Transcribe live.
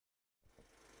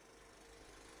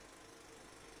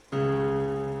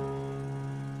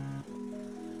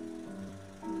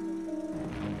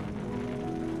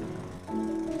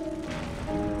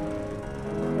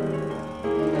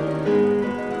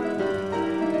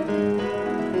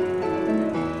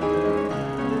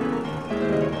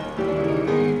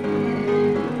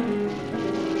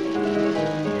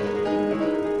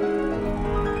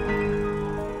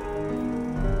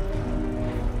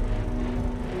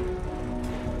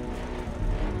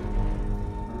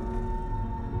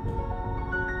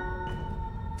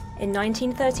In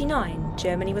 1939,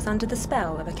 Germany was under the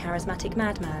spell of a charismatic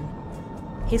madman.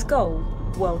 His goal,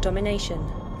 world domination.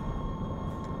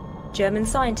 German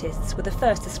scientists were the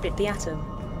first to split the atom,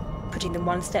 putting them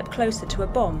one step closer to a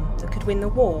bomb that could win the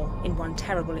war in one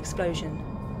terrible explosion.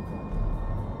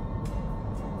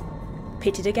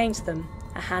 Pitted against them,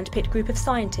 a hand-picked group of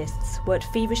scientists worked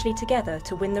feverishly together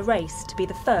to win the race to be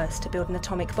the first to build an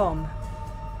atomic bomb.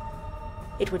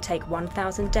 It would take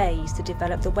 1,000 days to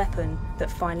develop the weapon that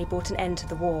finally brought an end to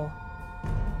the war.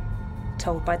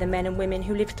 Told by the men and women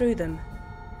who lived through them,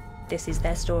 this is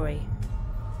their story.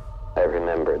 I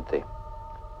remembered the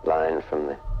line from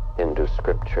the Hindu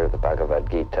scripture, the Bhagavad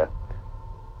Gita.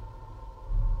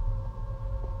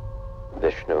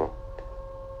 Vishnu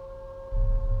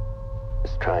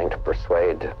is trying to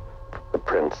persuade the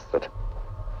prince that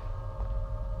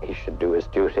he should do his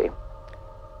duty,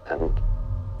 and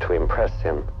to impress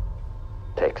him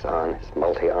takes on his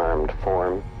multi-armed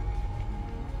form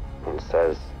and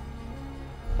says,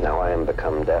 "Now I am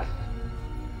become death,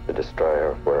 the destroyer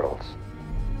of worlds."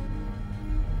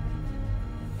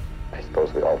 I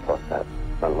suppose we all thought that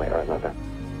one way or another.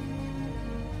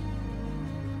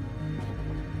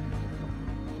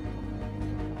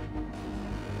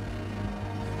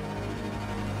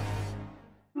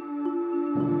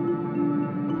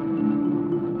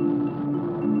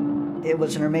 It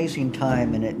was an amazing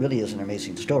time, and it really is an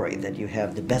amazing story, that you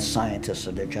have the best scientists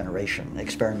of their generation,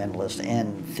 experimentalists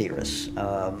and theorists,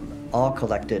 all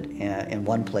collected in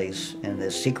one place in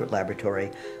this secret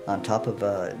laboratory on top of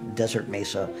a desert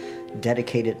mesa,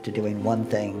 dedicated to doing one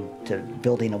thing, to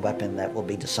building a weapon that will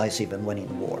be decisive in winning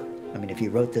the war. I mean, if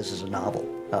you wrote this as a novel,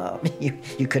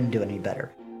 you couldn't do any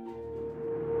better.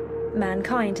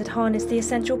 Mankind had harnessed the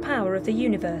essential power of the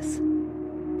universe,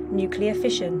 nuclear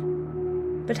fission.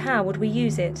 But how would we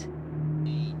use it?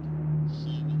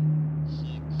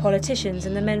 Politicians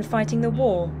and the men fighting the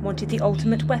war wanted the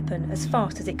ultimate weapon as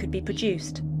fast as it could be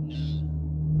produced.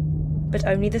 But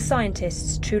only the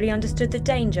scientists truly understood the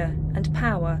danger and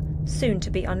power soon to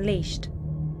be unleashed.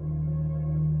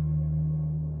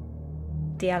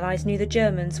 The Allies knew the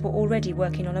Germans were already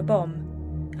working on a bomb,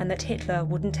 and that Hitler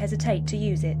wouldn't hesitate to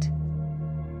use it.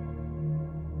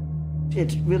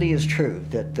 It really is true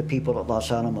that the people at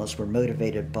Los Alamos were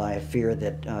motivated by a fear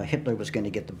that Hitler was going to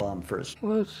get the bomb first.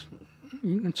 Well,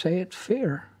 you can say it's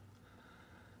fear,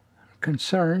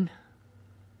 concern,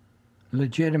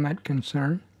 legitimate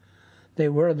concern. They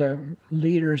were the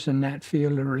leaders in that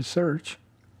field of research.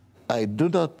 I do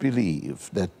not believe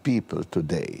that people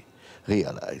today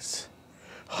realize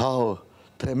how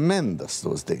tremendous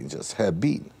those dangers have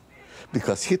been,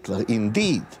 because Hitler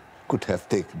indeed could have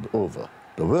taken over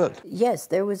the world. Yes,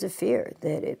 there was a fear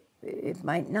that it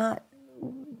might not,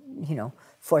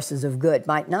 forces of good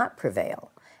might not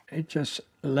prevail. It just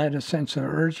led a sense of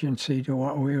urgency to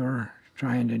what we were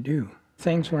trying to do.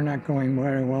 Things were not going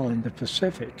very well in the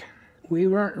Pacific. We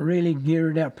weren't really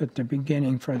geared up at the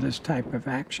beginning for this type of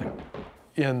action.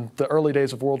 In the early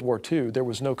days of World War II, there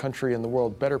was no country in the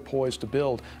world better poised to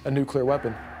build a nuclear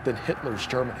weapon than Hitler's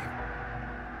Germany.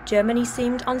 Germany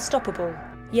seemed unstoppable,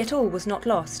 yet all was not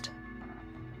lost.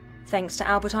 Thanks to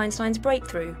Albert Einstein's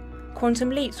breakthrough, quantum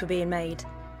leaps were being made,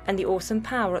 and the awesome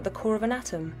power at the core of an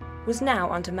atom was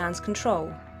now under man's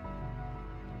control.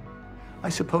 I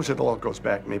suppose it all goes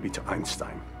back maybe to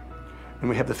Einstein. And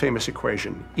we have the famous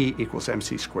equation, E equals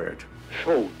mc squared.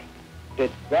 Showed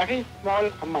that very small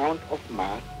amount of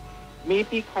mass may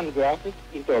be converted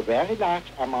into a very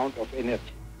large amount of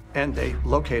energy. And they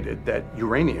located that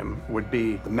uranium would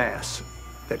be the mass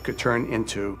that could turn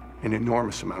into an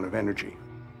enormous amount of energy.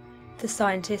 The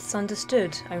scientists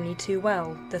understood only too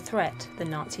well the threat the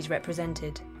Nazis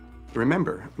represented.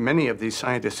 Remember, many of these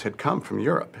scientists had come from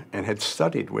Europe and had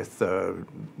studied with the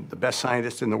best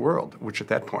scientists in the world, which at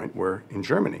that point were in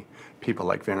Germany, people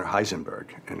like Werner Heisenberg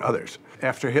and others.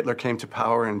 After Hitler came to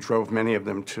power and drove many of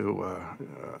them to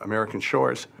American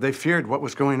shores, they feared what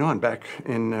was going on back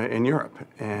in Europe.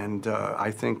 And I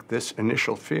think this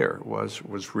initial fear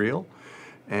was real,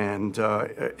 and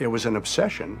it was an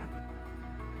obsession.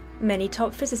 Many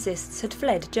top physicists had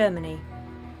fled Germany.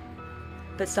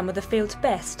 But some of the field's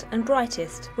best and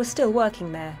brightest were still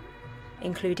working there,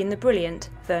 including the brilliant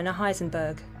Werner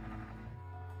Heisenberg.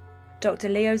 Dr.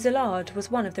 Leo Szilard was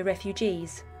one of the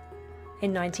refugees.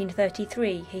 In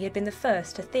 1933, he had been the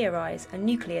first to theorize a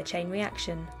nuclear chain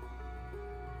reaction.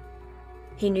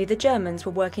 He knew the Germans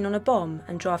were working on a bomb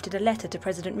and drafted a letter to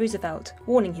President Roosevelt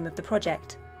warning him of the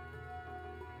project.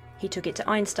 He took it to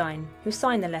Einstein, who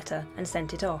signed the letter and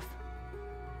sent it off.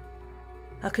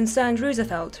 A concerned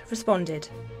Roosevelt responded,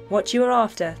 "What you are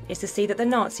after is to see that the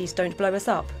Nazis don't blow us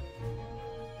up."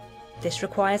 This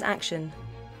requires action.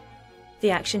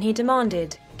 The action he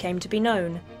demanded came to be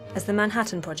known as the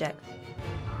Manhattan Project.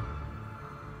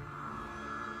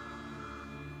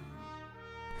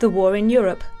 The war in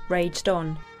Europe raged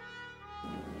on.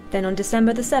 Then on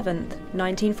December the 7th,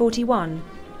 1941,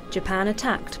 Japan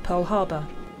attacked Pearl Harbor.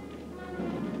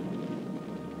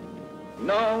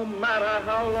 No matter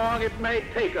how long it may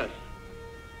take us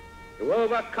to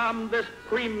overcome this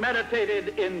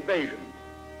premeditated invasion,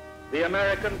 the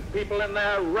American people in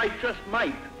their righteous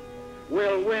might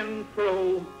will win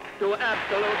through to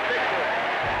absolute victory.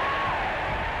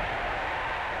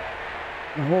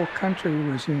 The whole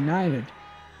country was united.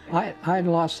 I'd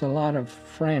lost a lot of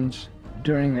friends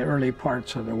during the early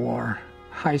parts of the war.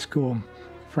 High school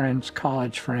friends,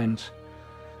 college friends,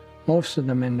 most of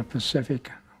them in the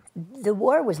Pacific. The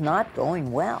war was not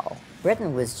going well.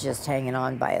 Britain was just hanging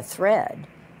on by a thread,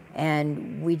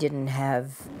 and we didn't have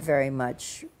very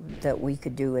much that we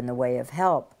could do in the way of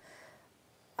help.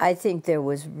 I think there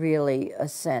was really a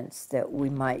sense that we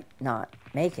might not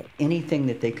make it. Anything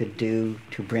that they could do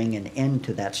to bring an end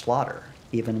to that slaughter,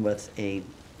 even with a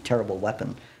terrible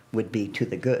weapon, would be to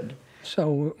the good.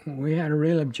 So we had a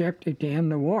real objective to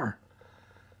end the war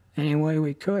any way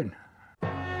we could.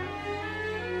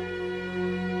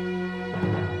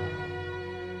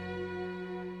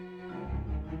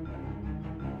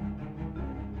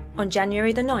 On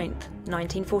January the 9th,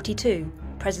 1942,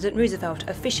 President Roosevelt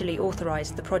officially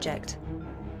authorized the project.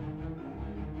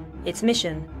 Its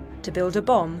mission, to build a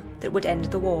bomb that would end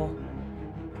the war.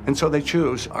 And so they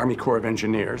choose Army Corps of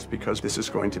Engineers because this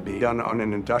is going to be done on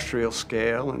an industrial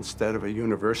scale instead of a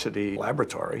university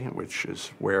laboratory, which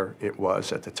is where it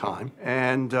was at the time,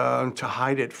 and to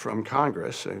hide it from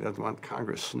Congress. They don't want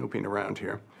Congress snooping around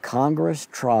here. Congress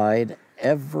tried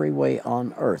every way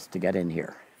on earth to get in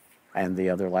here, and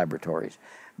the other laboratories.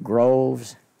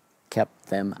 Groves kept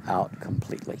them out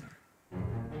completely.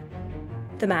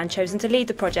 The man chosen to lead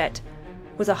the project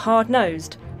was a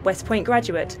hard-nosed West Point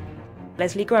graduate,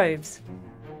 Leslie Groves.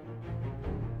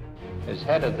 As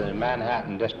head of the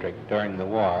Manhattan District during the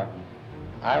war,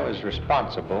 I was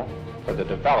responsible for the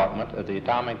development of the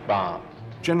atomic bomb.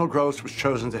 General Groves was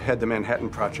chosen to head the Manhattan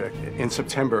Project in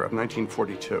September of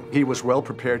 1942. He was well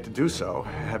prepared to do so,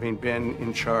 having been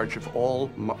in charge of all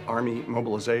Army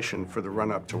mobilization for the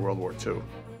run-up to World War II.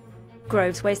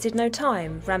 Groves wasted no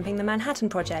time ramping the Manhattan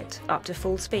Project up to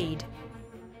full speed.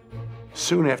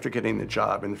 Soon after getting the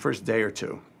job, in the first day or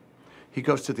two, he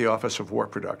goes to the Office of War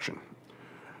Production,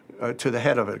 to the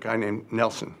head of it, a guy named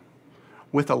Nelson,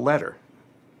 with a letter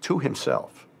to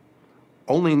himself,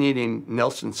 only needing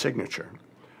Nelson's signature.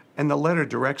 And the letter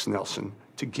directs Nelson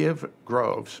to give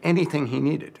Groves anything he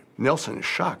needed. Nelson is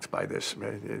shocked by this.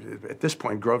 At this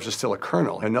point, Groves is still a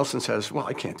colonel, and Nelson says, well,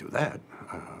 I can't do that.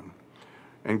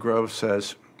 And Groves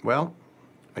says, well,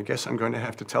 I guess I'm going to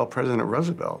have to tell President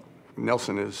Roosevelt.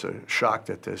 Nelson is shocked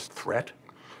at this threat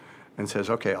and says,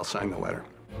 okay, I'll sign the letter.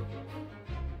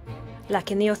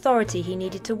 Lacking the authority he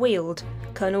needed to wield,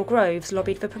 Colonel Groves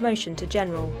lobbied for promotion to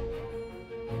general.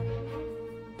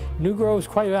 Knew Groves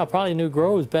quite well, probably knew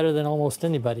Groves better than almost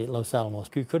anybody at Los Alamos.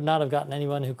 You could not have gotten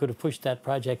anyone who could have pushed that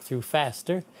project through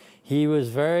faster. He was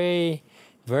very,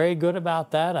 very good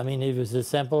about that. I mean, it was as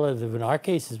simple as, in our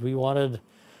cases,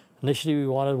 initially we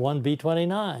wanted one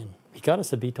B-29. He got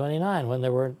us a B-29 when they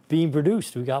were being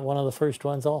produced. We got one of the first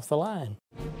ones off the line.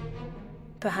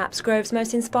 Perhaps Groves'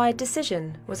 most inspired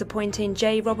decision was appointing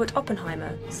J. Robert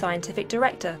Oppenheimer scientific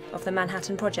director of the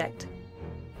Manhattan Project.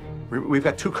 We've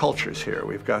got two cultures here.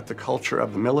 We've got the culture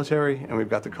of the military, and we've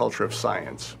got the culture of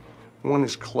science. One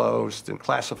is closed and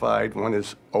classified, one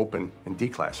is open and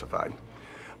declassified.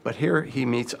 But here he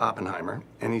meets Oppenheimer,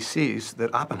 and he sees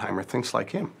that Oppenheimer thinks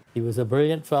like him. He was a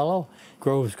brilliant fellow.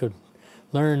 Groves could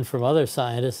learn from other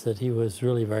scientists that he was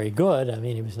really very good. I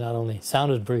mean, he was not only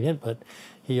sounded brilliant, but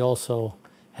he also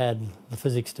had the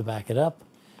physics to back it up.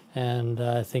 And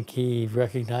I think he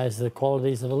recognized the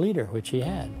qualities of a leader, which he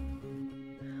had.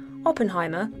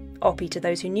 Oppenheimer, Oppie to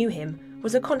those who knew him,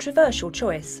 was a controversial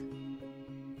choice.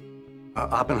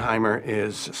 Oppenheimer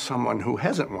is someone who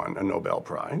hasn't won a Nobel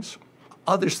Prize.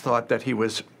 Others thought that he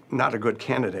was not a good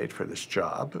candidate for this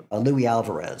job. Louis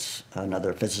Alvarez,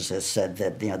 another physicist, said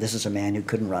that this is a man who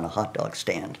couldn't run a hot dog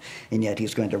stand, and yet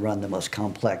he's going to run the most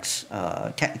complex,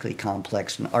 technically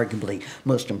complex, and arguably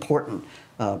most important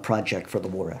project for the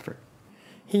war effort.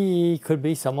 He could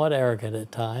be somewhat arrogant at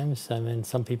times. I mean,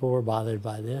 some people were bothered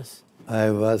by this.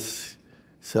 I was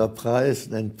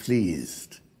surprised and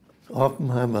pleased.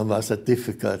 Oppenheimer was a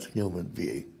difficult human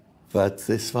being, but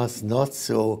this was not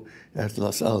so at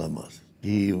Los Alamos.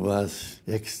 He was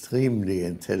extremely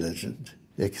intelligent,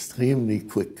 extremely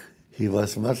quick, He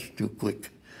was much too quick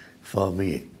for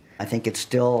me. I think it's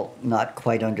still not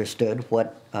quite understood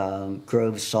what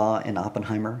Groves saw in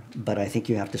Oppenheimer, but I think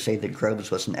you have to say that Groves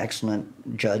was an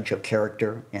excellent judge of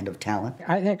character and of talent.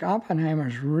 I think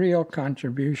Oppenheimer's real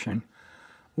contribution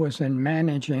was in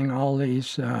managing all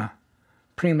these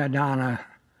prima donna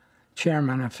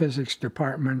chairman of physics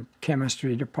department,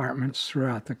 chemistry departments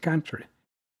throughout the country.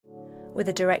 With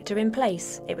a director in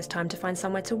place, it was time to find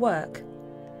somewhere to work,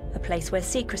 a place where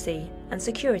secrecy and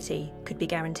security could be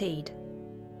guaranteed.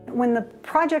 When the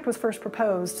project was first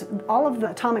proposed, all of the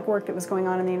atomic work that was going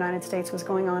on in the United States was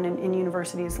going on in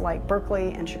universities like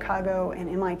Berkeley and Chicago and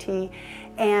MIT,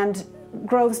 and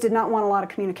Groves did not want a lot of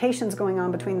communications going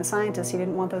on between the scientists. He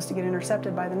didn't want those to get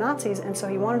intercepted by the Nazis, and so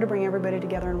he wanted to bring everybody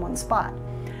together in one spot.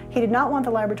 He did not want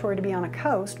the laboratory to be on a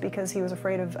coast because he was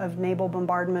afraid of naval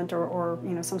bombardment or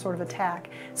some sort of attack.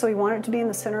 So he wanted it to be in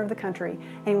the center of the country,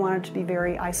 and he wanted it to be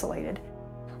very isolated.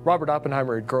 Robert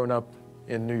Oppenheimer had grown up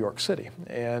in New York City,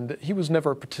 and he was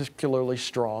never a particularly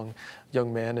strong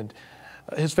young man, and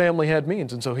his family had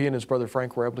means, and so he and his brother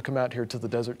Frank were able to come out here to the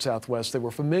desert Southwest. They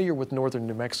were familiar with northern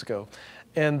New Mexico,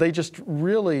 and they just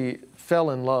really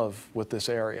fell in love with this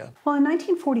area. Well, in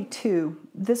 1942,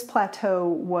 this plateau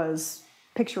was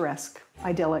picturesque,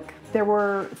 idyllic. There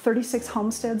were 36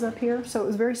 homesteads up here, so it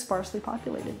was very sparsely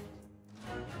populated.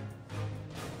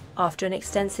 After an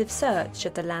extensive search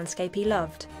of the landscape he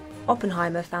loved,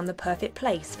 Oppenheimer found the perfect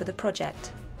place for the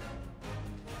project: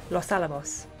 Los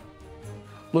Alamos.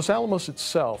 Los Alamos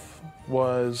itself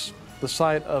was the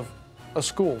site of a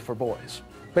school for boys.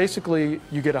 Basically,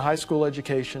 you get a high school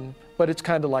education, but it's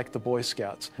kind of like the Boy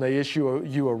Scouts. They issue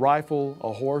you a rifle,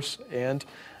 a horse, and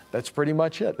that's pretty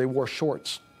much it. They wore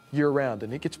shorts year-round,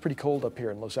 and it gets pretty cold up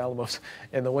here in Los Alamos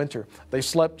in the winter. They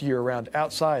slept year-round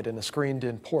outside in a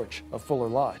screened-in porch of Fuller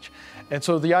Lodge. And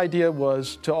so the idea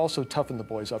was to also toughen the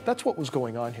boys up. That's what was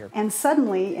going on here. And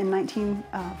suddenly, in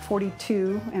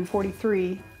 1942 and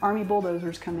 43, Army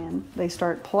bulldozers come in. They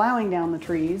start plowing down the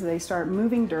trees. They start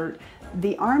moving dirt.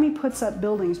 The Army puts up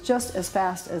buildings just as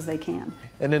fast as they can.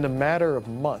 And in a matter of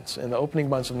months, in the opening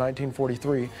months of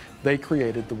 1943, they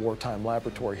created the wartime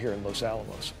laboratory here in Los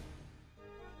Alamos.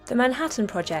 The Manhattan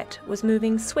Project was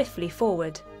moving swiftly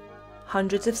forward.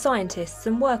 Hundreds of scientists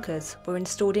and workers were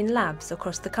installed in labs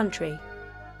across the country.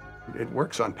 It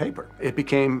works on paper. It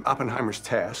became Oppenheimer's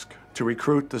task to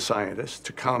recruit the scientists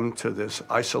to come to this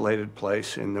isolated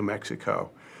place in New Mexico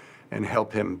and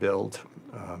help him build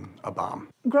a bomb.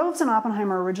 Groves and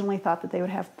Oppenheimer originally thought that they would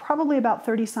have probably about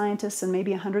 30 scientists and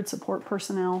maybe 100 support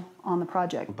personnel on the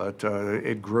project. But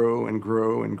it grew and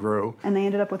grew and grew. And they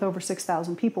ended up with over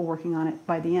 6,000 people working on it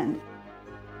by the end.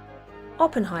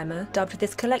 Oppenheimer dubbed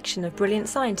this collection of brilliant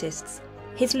scientists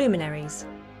his luminaries.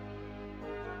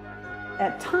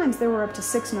 At times, there were up to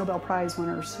 6 Nobel Prize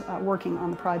winners working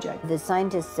on the project. The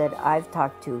scientists that I've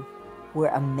talked to were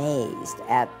amazed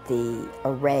at the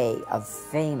array of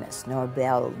famous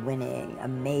Nobel-winning,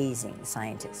 amazing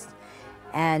scientists.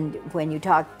 And when you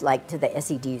talked like to the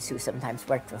SEDs who sometimes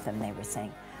worked with them, they were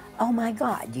saying, "Oh my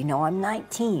God, you know, I'm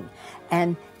 19,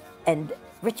 and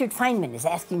Richard Feynman is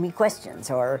asking me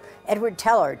questions, or Edward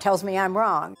Teller tells me I'm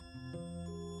wrong."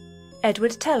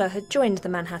 Edward Teller had joined the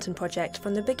Manhattan Project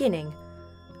from the beginning,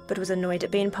 but was annoyed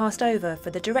at being passed over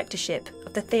for the directorship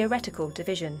of the theoretical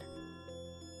division.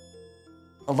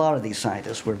 A lot of these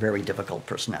scientists were very difficult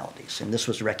personalities, and this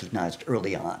was recognized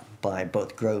early on by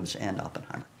both Groves and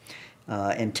Oppenheimer.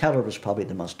 And Teller was probably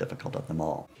the most difficult of them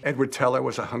all. Edward Teller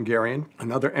was a Hungarian,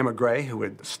 another emigre who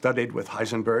had studied with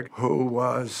Heisenberg, who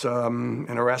was an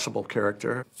irascible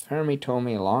character. Fermi told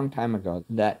me a long time ago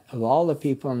that of all the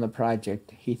people in the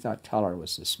project, he thought Teller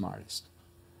was the smartest.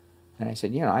 And I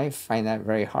said, you know, I find that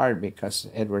very hard because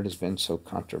Edward has been so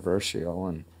controversial,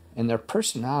 and their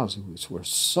personalities were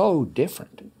so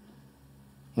different.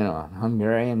 You know, a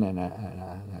Hungarian and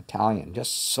an Italian,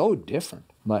 just so different.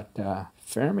 But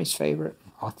Fermi's favorite,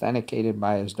 authenticated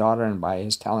by his daughter and by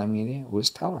his telling me, was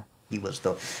Teller. He was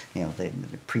the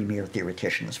premier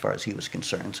theoretician as far as he was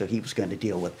concerned, so he was going to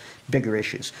deal with bigger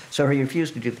issues. So he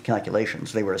refused to do the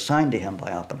calculations. They were assigned to him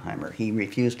by Oppenheimer. He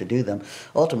refused to do them,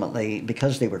 ultimately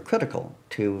because they were critical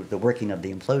to the working of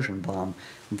the implosion bomb,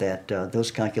 that those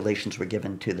calculations were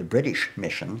given to the British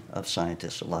mission of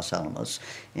scientists at Los Alamos,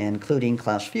 including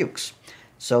Klaus Fuchs.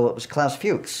 So it was Klaus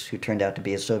Fuchs who turned out to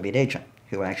be a Soviet agent,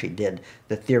 who actually did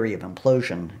the theory of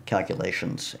implosion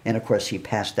calculations. And of course, he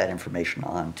passed that information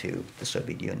on to the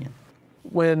Soviet Union.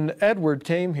 When Edward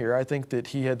came here, I think that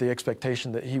he had the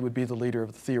expectation that he would be the leader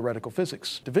of the theoretical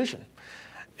physics division.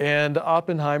 And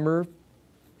Oppenheimer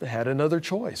had another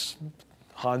choice,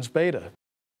 Hans Bethe.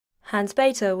 Hans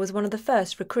Bethe was one of the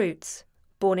first recruits,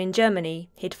 Born in Germany,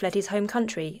 he'd fled his home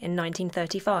country in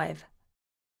 1935.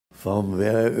 From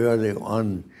very early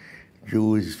on,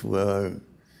 Jews were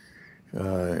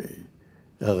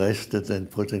arrested and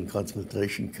put in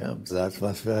concentration camps. That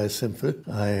was very simple.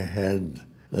 I had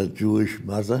a Jewish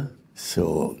mother,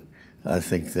 so I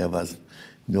think there was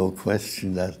no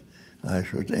question that I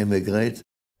should emigrate.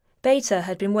 Beta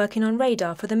had been working on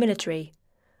radar for the military,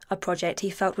 a project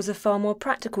he felt was of far more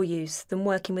practical use than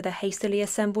working with a hastily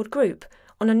assembled group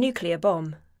on a nuclear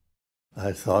bomb.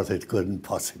 I thought it couldn't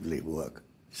possibly work.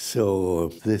 So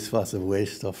this was a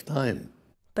waste of time.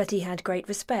 But he had great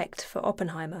respect for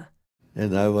Oppenheimer.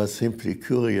 And I was simply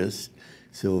curious,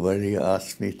 so when he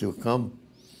asked me to come,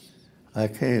 I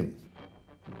came.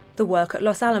 The work at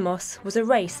Los Alamos was a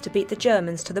race to beat the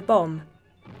Germans to the bomb,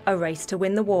 a race to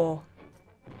win the war.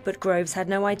 But Groves had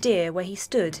no idea where he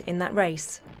stood in that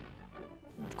race.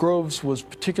 Groves was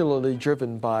particularly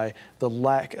driven by the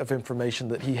lack of information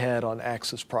that he had on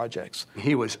Axis projects.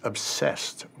 He was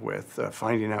obsessed with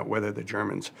finding out whether the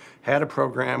Germans had a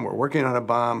program, were working on a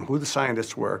bomb, who the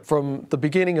scientists were. From the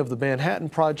beginning of the Manhattan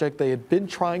Project, they had been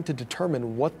trying to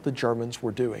determine what the Germans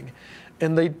were doing,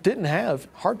 and they didn't have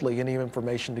hardly any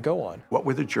information to go on. What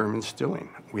were the Germans doing?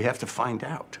 We have to find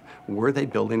out. Were they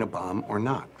building a bomb or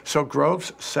not? So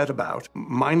Groves set about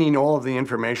mining all of the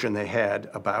information they had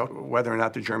about whether or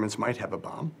not the Germans might have a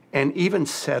bomb, and even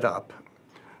set up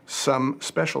some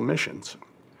special missions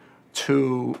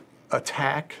to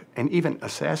attack and even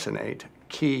assassinate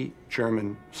key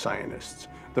German scientists,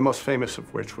 the most famous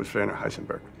of which was Werner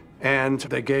Heisenberg. And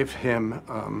they gave him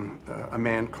a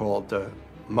man called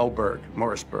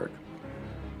Morris Berg,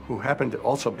 who happened to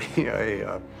also be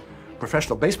a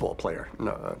professional baseball player,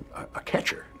 a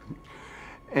catcher.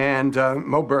 And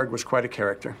Mo Berg was quite a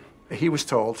character. He was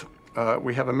told,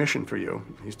 we have a mission for you,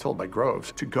 he's told by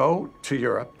Groves, to go to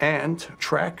Europe and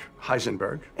track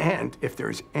Heisenberg, and if there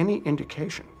is any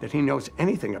indication that he knows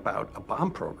anything about a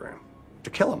bomb program, to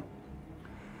kill him.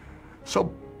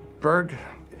 So Berg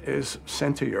is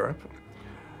sent to Europe.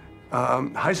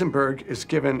 Heisenberg is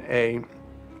given a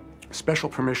special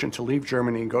permission to leave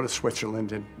Germany and go to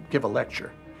Switzerland and give a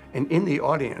lecture. And in the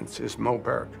audience is Mo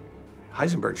Berg.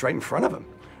 Heisenberg's right in front of him.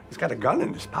 He's got a gun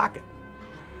in his pocket.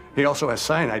 He also has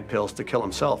cyanide pills to kill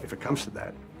himself if it comes to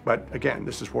that. But again,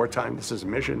 this is wartime, this is a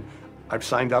mission. I've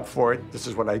signed up for it, this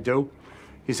is what I do.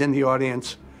 He's in the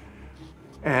audience,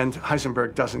 and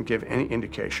Heisenberg doesn't give any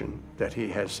indication that he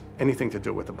has anything to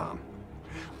do with the bomb.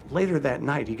 Later that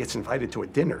night, he gets invited to a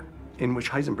dinner in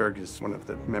which Heisenberg is one of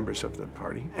the members of the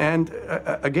party. And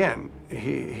again,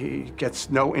 he gets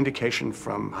no indication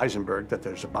from Heisenberg that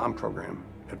there's a bomb program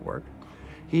at work.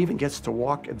 He even gets to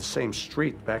walk in the same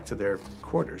street back to their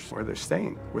quarters where they're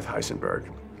staying with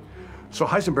Heisenberg. So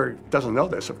Heisenberg doesn't know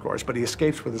this, of course, but he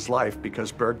escapes with his life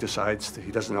because Berg decides that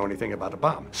he doesn't know anything about a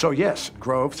bomb. So yes,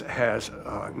 Groves has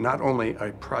not only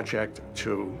a project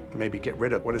to maybe get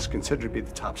rid of what is considered to be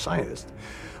the top scientist,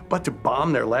 but to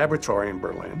bomb their laboratory in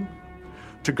Berlin,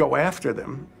 to go after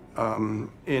them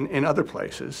in other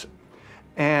places.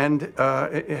 And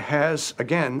it has,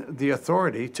 again, the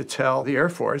authority to tell the Air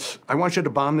Force, I want you to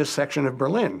bomb this section of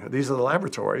Berlin. These are the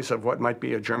laboratories of what might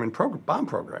be a German bomb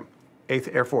program.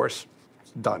 8th Air Force,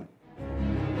 done.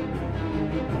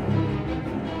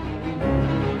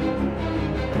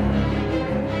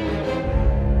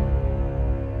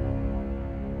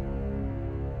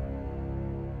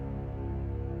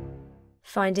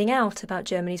 Finding out about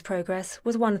Germany's progress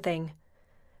was one thing,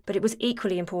 but it was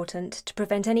equally important to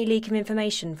prevent any leak of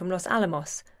information from Los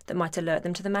Alamos that might alert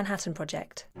them to the Manhattan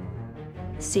Project.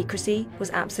 Secrecy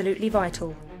was absolutely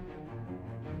vital.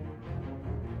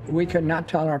 We could not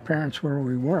tell our parents where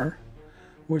we were,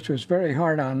 which was very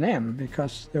hard on them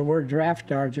because there were draft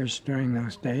dodgers during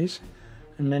those days,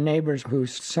 and the neighbors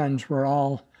whose sons were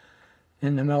all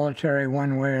in the military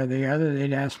one way or the other,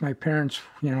 they'd ask my parents,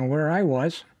 where I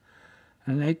was,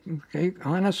 and they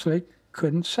honestly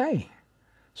couldn't say.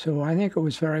 So I think it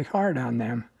was very hard on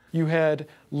them. You had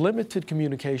limited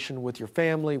communication with your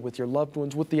family, with your loved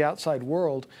ones, with the outside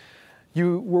world.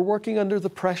 You were working under the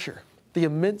pressure, the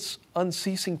immense,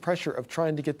 unceasing pressure of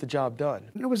trying to get the job done.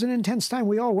 It was an intense time.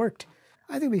 We all worked,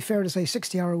 I think it'd be fair to say,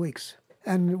 60-hour weeks,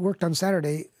 and worked on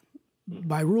Saturday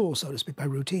by rule, so to speak, by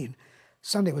routine.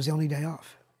 Sunday was the only day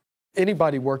off.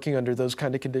 Anybody working under those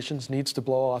kind of conditions needs to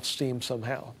blow off steam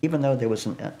somehow. Even though there was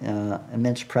an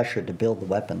immense pressure to build the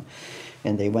weapon,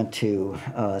 and they went to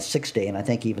 6-day and I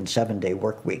think even 7-day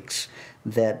work weeks,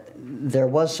 that there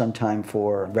was some time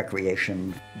for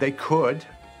recreation. They could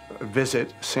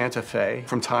visit Santa Fe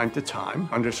from time to time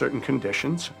under certain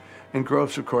conditions, And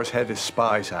Groves, of course, had his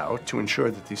spies out to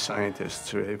ensure that these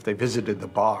scientists, if they visited the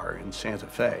bar in Santa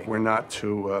Fe, were not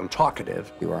too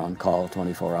talkative. We were on call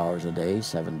 24 hours a day,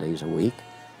 7 days a week.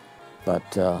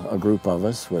 But a group of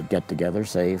us would get together,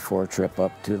 say, for a trip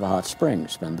up to the hot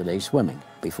springs, spend the day swimming.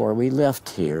 Before we left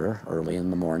here, early in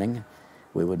the morning,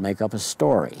 we would make up a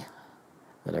story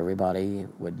that everybody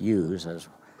would use as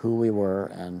who we were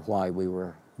and why we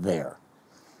were there.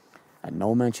 And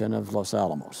no mention of Los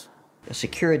Alamos.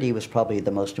 Security was probably the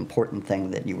most important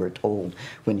thing that you were told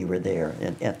when you were there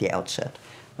at the outset.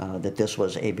 That this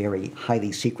was a very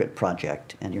highly secret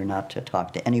project, and you're not to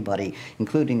talk to anybody,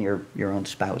 including your own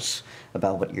spouse,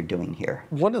 about what you're doing here.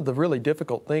 One of the really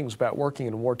difficult things about working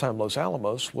in wartime Los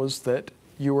Alamos was that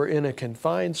you were in a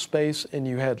confined space and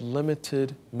you had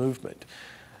limited movement.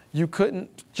 You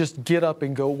couldn't just get up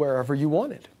and go wherever you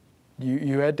wanted.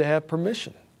 You had to have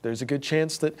permission. There's a good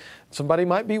chance that somebody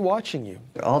might be watching you.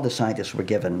 All the scientists were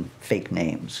given fake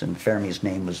names, and Fermi's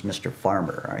name was Mr.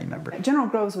 Farmer, I remember. General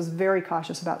Groves was very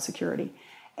cautious about security.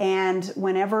 And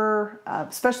whenever,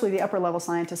 especially the upper-level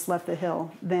scientists left the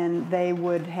Hill, then they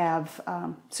would have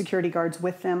security guards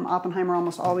with them. Oppenheimer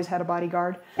almost always had a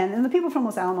bodyguard. And then the people from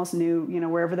Los Alamos knew,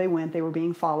 wherever they went, they were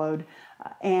being followed.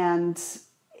 And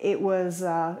it was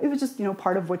just,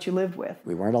 part of what you lived with.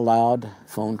 We weren't allowed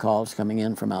phone calls coming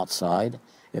in from outside.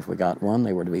 If we got one,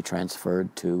 they were to be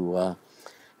transferred to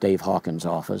Dave Hawkins'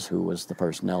 office, who was the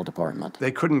personnel department.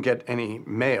 They couldn't get any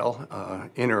mail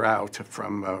in or out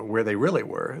from where they really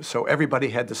were, so everybody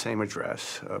had the same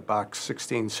address, Box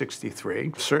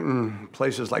 1663. Certain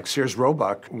places like Sears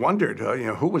Roebuck wondered,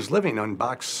 who was living on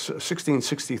Box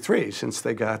 1663, since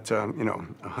they got,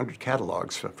 100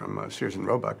 catalogs from Sears and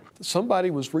Roebuck.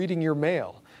 Somebody was reading your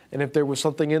mail, and if there was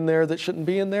something in there that shouldn't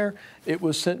be in there, it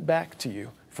was sent back to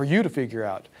you for you to figure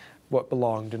out what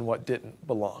belonged and what didn't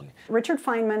belong. Richard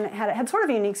Feynman had sort of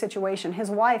a unique situation. His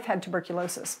wife had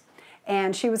tuberculosis,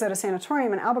 and she was at a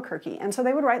sanatorium in Albuquerque, and so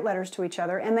they would write letters to each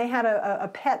other, and they had a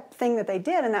pet thing that they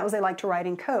did, and that was they liked to write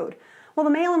in code. Well, the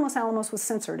mail in Los Alamos was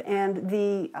censored, and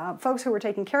the folks who were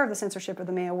taking care of the censorship of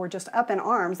the mail were just up in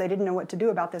arms. They didn't know what to do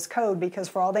about this code because,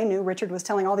 for all they knew, Richard was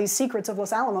telling all these secrets of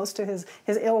Los Alamos to his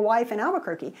ill wife in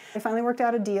Albuquerque. They finally worked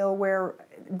out a deal where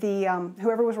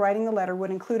whoever was writing the letter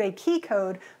would include a key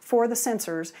code for the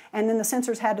censors, and then the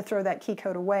censors had to throw that key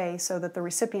code away so that the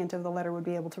recipient of the letter would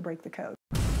be able to break the code.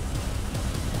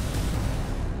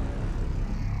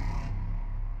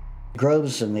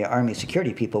 Groves and the Army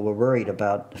security people were worried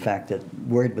about the fact that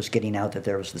word was getting out that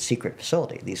there was the secret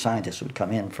facility. These scientists would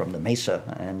come in from the Mesa,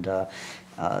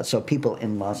 and so people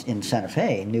in Santa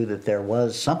Fe knew that there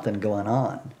was something going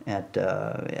on at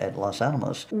Los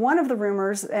Alamos. One of the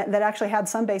rumors that actually had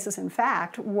some basis in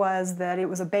fact was that it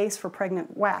was a base for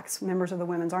pregnant WACs, members of the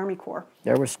Women's Army Corps.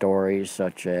 There were stories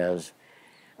such as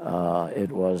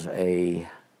it was a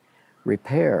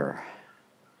repair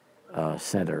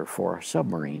center for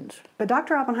submarines. But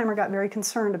Dr. Oppenheimer got very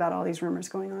concerned about all these rumors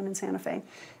going on in Santa Fe.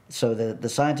 So the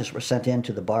scientists were sent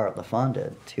into the bar at La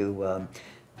Fonda to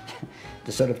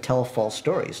sort of tell false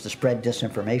stories, to spread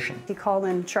disinformation. He called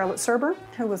in Charlotte Serber,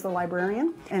 who was the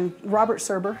librarian, and Robert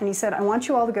Serber, and he said, I want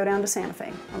you all to go down to Santa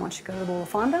Fe. I want you to go to the La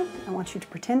Fonda, I want you to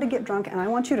pretend to get drunk, and I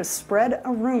want you to spread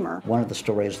a rumor. One of the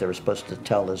stories they were supposed to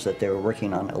tell is that they were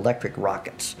working on electric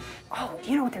rockets. Oh,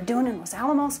 you know what they're doing in Los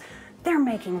Alamos? They're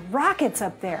making rockets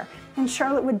up there. And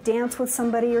Charlotte would dance with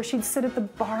somebody, or she'd sit at the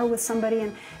bar with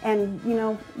somebody, and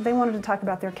they wanted to talk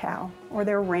about their cow, or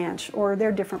their ranch, or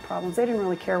their different problems. They didn't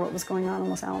really care what was going on in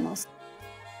Los Alamos.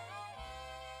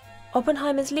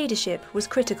 Oppenheimer's leadership was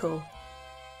critical.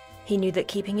 He knew that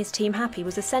keeping his team happy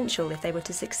was essential if they were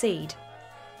to succeed.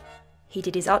 He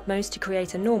did his utmost to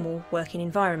create a normal working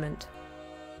environment.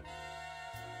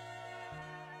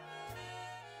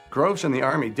 Groves and the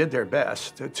Army did their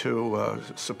best to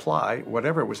supply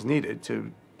whatever was needed to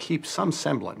keep some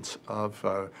semblance of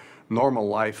normal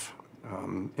life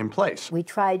in place. We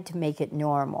tried to make it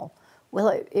normal. Well,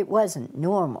 it wasn't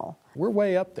normal. We're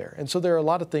way up there, and so there are a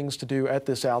lot of things to do at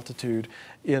this altitude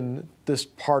in this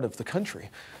part of the country.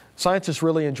 Scientists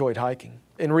really enjoyed hiking.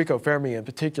 Enrico Fermi in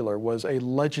particular was a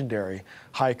legendary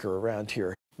hiker around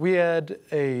here. We had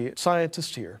a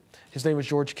scientist here. His name was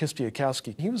George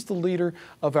Kistiakowski. He was the leader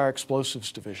of our explosives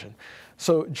division.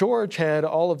 So George had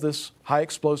all of this high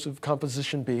explosive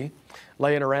composition B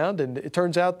laying around, and it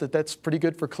turns out that that's pretty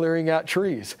good for clearing out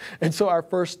trees. And so our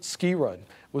first ski run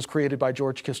was created by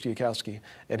George Kistiakowski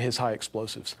and his high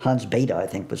explosives. Hans Bethe, I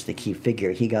think, was the key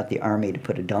figure. He got the Army to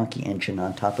put a donkey engine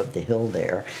on top of the hill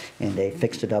there, and they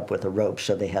fixed it up with a rope,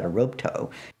 so they had a rope tow.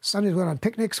 Sundays went on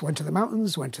picnics, went to the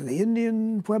mountains, went to the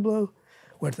Indian Pueblo,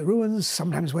 went to the ruins,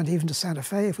 sometimes went even to Santa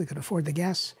Fe if we could afford the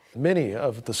gas. Many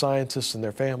of the scientists and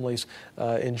their families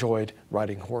enjoyed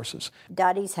riding horses.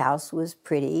 Dottie's house was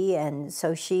pretty, and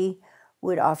so she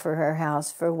would offer her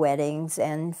house for weddings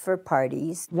and for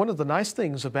parties. One of the nice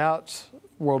things about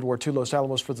World War II Los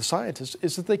Alamos for the scientists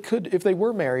is that they could, if they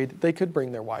were married, they could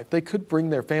bring their wife. They could bring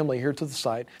their family here to the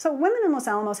site. So women in Los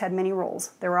Alamos had many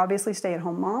roles. There were obviously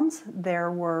stay-at-home moms.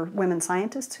 There were women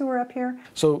scientists who were up here.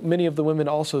 So many of the women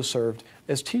also served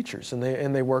as teachers, and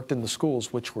they worked in the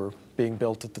schools which were being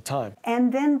built at the time.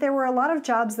 And then there were a lot of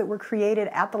jobs that were created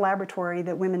at the laboratory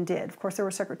that women did. Of course, there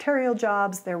were secretarial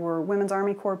jobs. There were Women's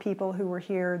Army Corps people who were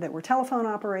here that were telephone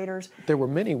operators. There were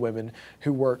many women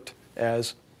who worked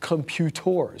as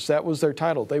computers. That was their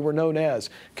title. They were known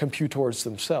as computers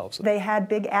themselves. They had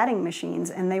big adding machines,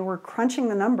 and they were crunching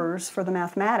the numbers for the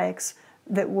mathematics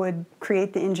that would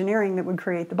create the engineering that would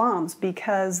create the bombs,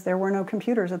 because there were no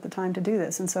computers at the time to do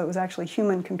this, and so it was actually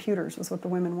human computers was what the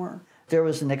women were. There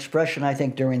was an expression, I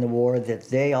think, during the war that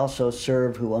they also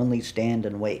serve who only stand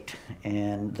and wait,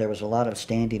 and there was a lot of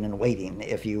standing and waiting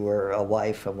if you were a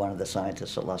wife of one of the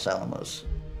scientists at Los Alamos.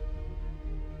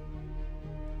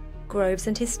 Groves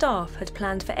and his staff had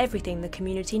planned for everything the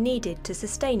community needed to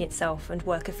sustain itself and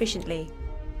work efficiently.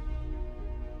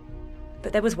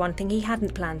 But there was one thing he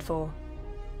hadn't planned for: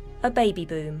 a baby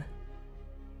boom.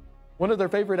 One of their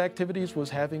favorite activities was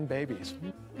having babies.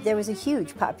 There was a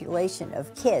huge population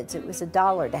of kids. It was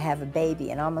 $1 to have a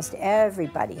baby, and almost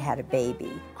everybody had a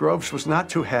baby. Groves was not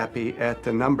too happy at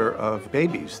the number of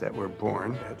babies that were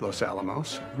born at Los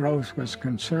Alamos. Groves was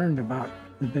concerned about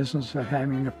the business of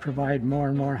having to provide more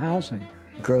and more housing.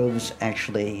 Groves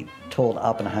actually told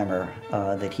Oppenheimer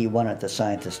that he wanted the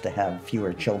scientists to have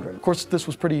fewer children. Of course, this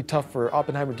was pretty tough for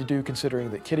Oppenheimer to do, considering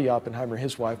that Kitty Oppenheimer,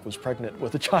 his wife, was pregnant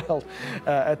with a child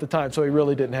at the time, so he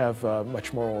really didn't have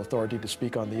much moral authority to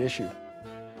speak on the issue.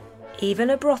 Even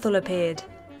a brothel appeared.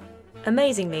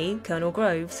 Amazingly, Colonel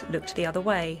Groves looked the other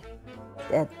way.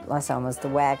 At Los Alamos, the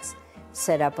WACs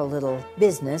set up a little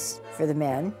business for the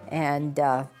men, and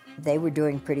they were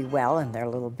doing pretty well in their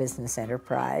little business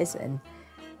enterprise. And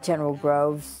General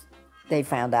Groves, they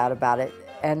found out about it,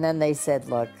 and then they said,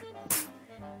 look,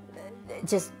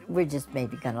 we're just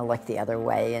maybe going to look the other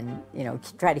way and, you know,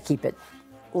 try to keep it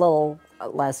a little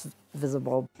less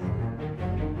visible.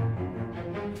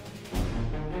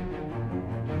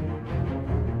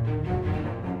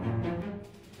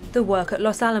 The work at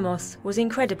Los Alamos was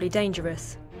incredibly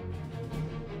dangerous.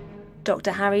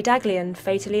 Dr. Harry Daghlian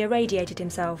fatally irradiated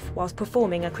himself whilst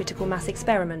performing a critical mass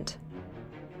experiment.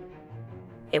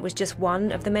 It was just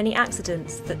one of the many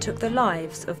accidents that took the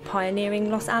lives of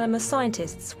pioneering Los Alamos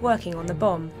scientists working on the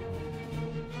bomb.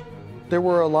 There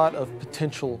were a lot of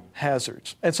potential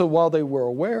hazards. And so while they were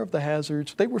aware of the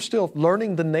hazards, they were still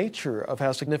learning the nature of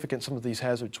how significant some of these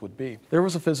hazards would be. There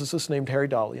was a physicist named Harry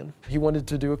Daghlian. He wanted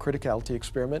to do a criticality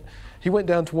experiment. He went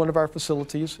down to one of our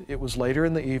facilities. It was later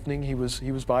in the evening. He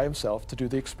was by himself to do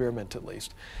the experiment, at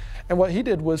least. And what he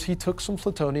did was he took some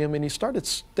plutonium and he started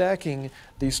stacking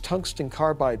these tungsten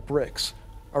carbide bricks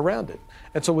around it.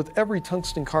 And so with every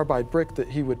tungsten carbide brick that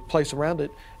he would place around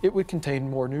it, it would contain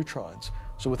more neutrons.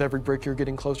 So with every brick, you're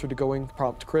getting closer to going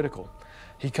prompt critical.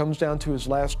 He comes down to his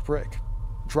last brick,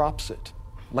 drops it,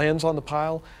 lands on the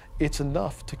pile. It's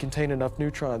enough to contain enough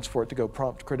neutrons for it to go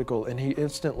prompt critical, and he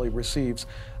instantly receives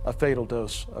a fatal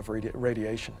dose of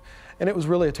radiation. And it was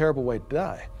really a terrible way to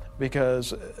die,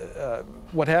 because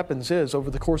what happens is, over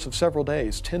the course of several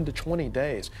days, 10 to 20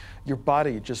 days, your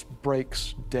body just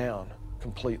breaks down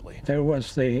completely. There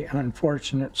was the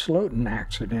unfortunate Slotin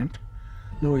accident.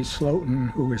 Louis Slotin,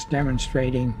 who was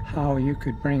demonstrating how you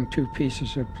could bring two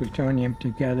pieces of plutonium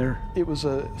together. It was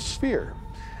a sphere,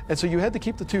 and so you had to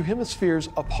keep the two hemispheres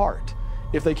apart.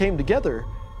 If they came together,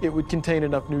 it would contain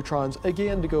enough neutrons,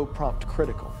 again, to go prompt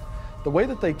critical. The way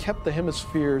that they kept the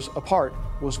hemispheres apart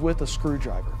was with a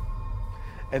screwdriver.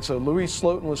 And so Louis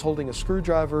Slotin was holding a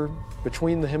screwdriver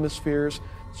between the hemispheres.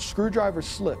 Screwdriver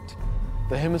slipped.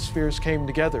 The hemispheres came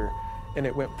together, and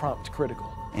it went prompt critical.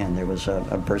 And there was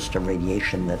a burst of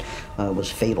radiation that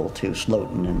was fatal to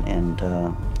Slotin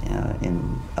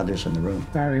and others in the room.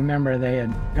 I remember they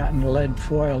had gotten lead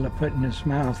foil to put in his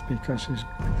mouth because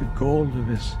the gold of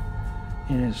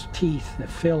in his teeth, the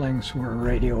fillings were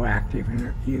radioactive,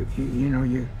 and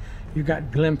you got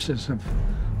glimpses of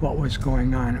what was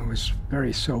going on. It was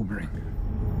very sobering.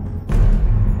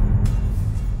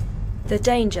 The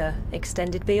danger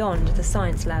extended beyond the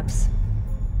science labs.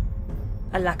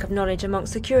 A lack of knowledge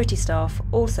amongst security staff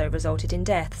also resulted in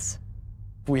deaths.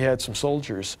 We had some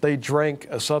soldiers. They drank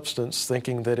a substance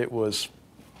thinking that it was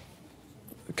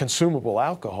consumable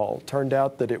alcohol. Turned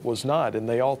out that it was not, and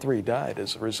they all three died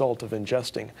as a result of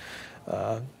ingesting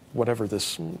whatever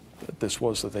this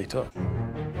was that they took.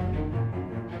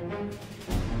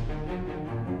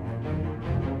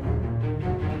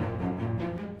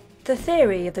 The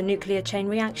theory of the nuclear chain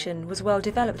reaction was well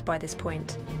developed by this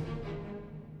point.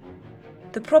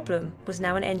 The problem was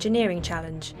now an engineering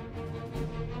challenge.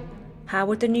 How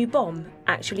would the new bomb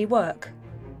actually work?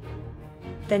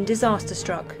 Then disaster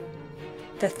struck.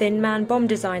 The Thin Man bomb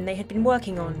design they had been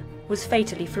working on was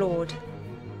fatally flawed.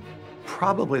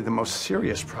 Probably the most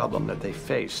serious problem that they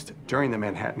faced during the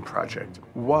Manhattan Project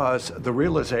was the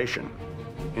realization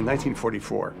in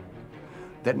 1944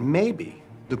 that maybe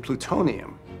the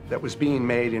plutonium that was being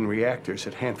made in reactors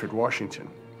at Hanford, Washington,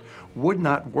 would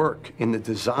not work in the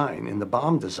design, in the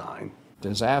bomb design.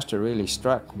 Disaster really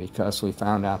struck because we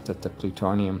found out that the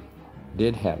plutonium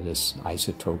did have this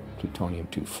isotope,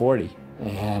 plutonium-240,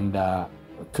 and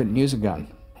we couldn't use a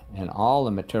gun. And all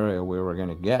the material we were going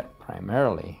to get,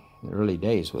 primarily, in the early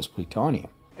days, was plutonium.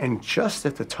 And just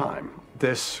at the time,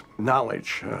 this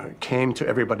knowledge came to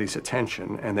everybody's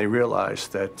attention, and they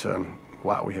realized that,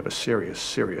 wow, we have a serious,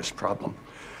 serious problem.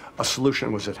 A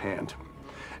solution was at hand.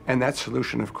 And that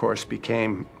solution, of course,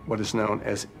 became what is known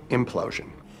as implosion.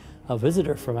 A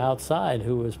visitor from outside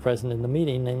who was present in the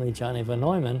meeting, namely Johnny von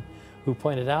Neumann, who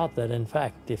pointed out that, in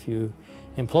fact, if you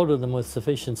imploded them with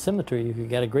sufficient symmetry, you could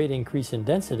get a great increase in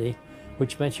density,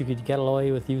 which meant you could get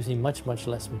away with using much, much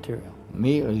less material.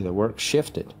 Immediately, the work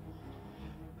shifted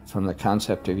from the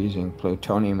concept of using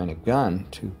plutonium in a gun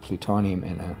to plutonium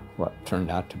in what turned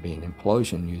out to be an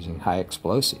implosion using high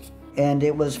explosive. And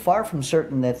it was far from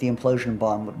certain that the implosion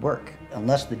bomb would work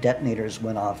unless the detonators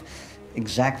went off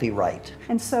exactly right.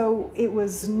 And so it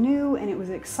was new and it was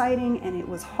exciting and it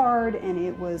was hard and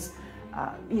it was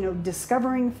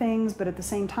discovering things, but at the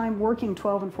same time working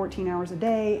 12 and 14 hours a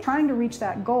day, trying to reach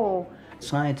that goal.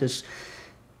 Scientists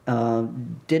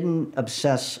didn't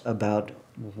obsess about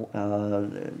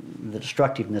the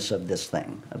destructiveness of this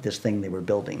thing they were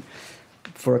building,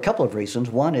 for a couple of reasons.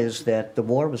 One is that the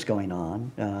war was going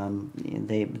on.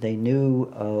 They knew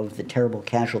of the terrible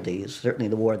casualties, certainly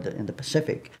the war in the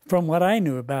Pacific. From what I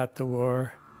knew about the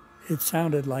war, it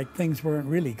sounded like things weren't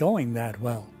really going that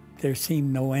well. There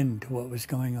seemed no end to what was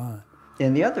going on.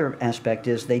 And the other aspect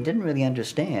is they didn't really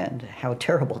understand how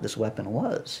terrible this weapon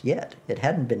was yet. It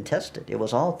hadn't been tested. It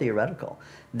was all theoretical.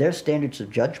 Their standards of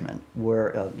judgment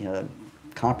were,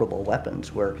 comparable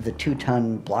weapons were the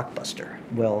 2-ton blockbuster.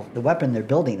 Well, the weapon they're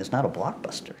building is not a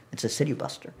blockbuster. It's a city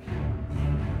buster.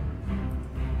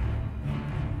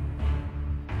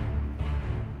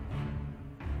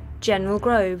 General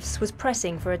Groves was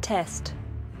pressing for a test.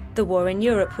 The war in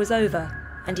Europe was over,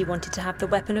 and he wanted to have the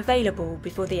weapon available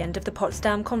before the end of the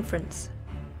Potsdam Conference.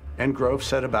 And Groves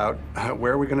set about,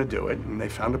 where are we going to do it? And they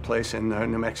found a place in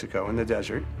New Mexico in the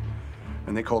desert,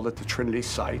 and they called it the Trinity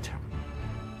Site.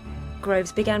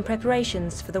 Groves began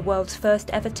preparations for the world's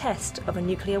first ever test of a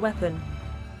nuclear weapon.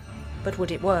 But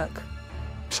would it work?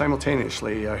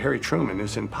 Simultaneously, Harry Truman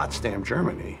is in Potsdam,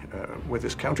 Germany, with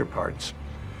his counterparts,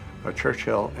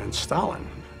 Churchill and Stalin.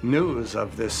 News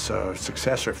of this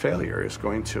success or failure is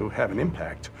going to have an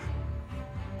impact.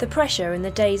 The pressure in the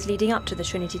days leading up to the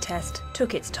Trinity test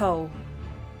took its toll.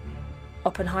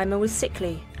 Oppenheimer was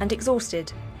sickly and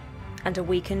exhausted, and a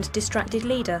weakened, distracted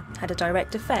leader had a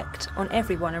direct effect on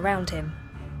everyone around him.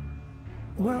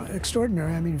 Well,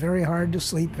 extraordinary. I mean, very hard to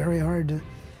sleep, very hard to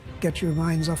get your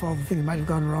minds off all the things that might have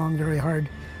gone wrong, very hard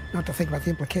not to think about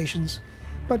the implications.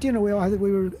 But, we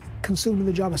were consumed in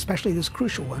the job, especially this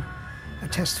crucial one, a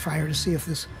test fire to see if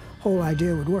this whole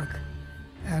idea would work.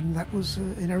 And that was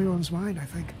in everyone's mind, I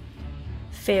think.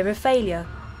 Fear of failure,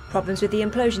 problems with the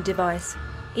implosion device,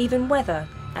 even weather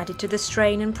added to the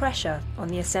strain and pressure on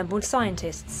the assembled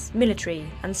scientists, military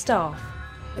and staff.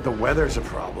 The weather's a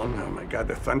problem. Oh my God,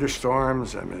 the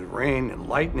thunderstorms, rain and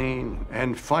lightning.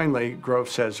 And finally,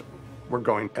 Groves says, we're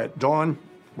going at dawn,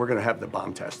 we're going to have the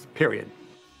bomb test, period.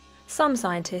 Some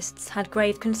scientists had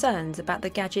grave concerns about the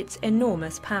gadget's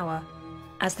enormous power.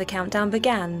 As the countdown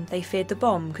began, they feared the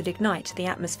bomb could ignite the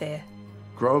atmosphere.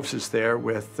 Groves is there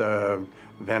with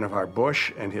Vannevar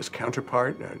Bush and his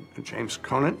counterpart, James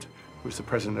Conant, who's the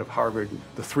president of Harvard.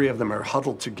 The three of them are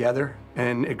huddled together,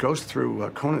 and it goes through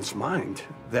Conant's mind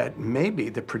that maybe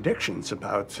the predictions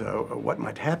about what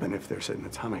might happen if there's an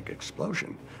atomic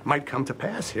explosion might come to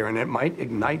pass here, and it might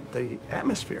ignite the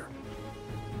atmosphere.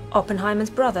 Oppenheimer's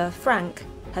brother, Frank,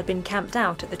 had been camped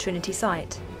out at the Trinity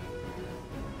site.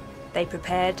 They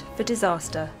prepared for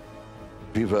disaster.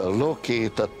 We were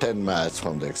located 10 miles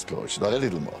from the explosion, or a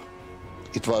little more.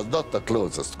 It was not the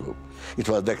closest group, it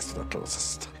was next to the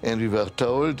closest. And we were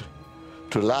told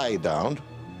to lie down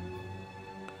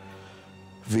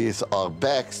with our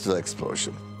backs to the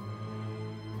explosion.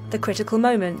 The critical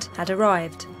moment had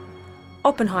arrived.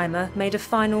 Oppenheimer made a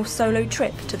final solo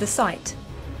trip to the site.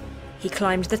 He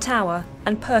climbed the tower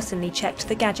and personally checked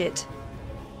the gadget.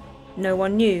 No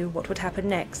one knew what would happen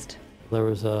next. There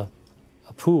was a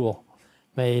pool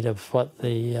made of what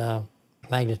the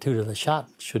magnitude of the shot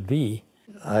should be.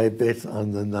 I bet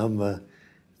on the number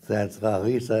that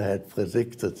Rarita had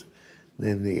predicted,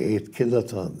 namely 8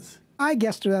 kilotons. I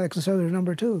guessed at a conservative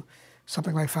number too,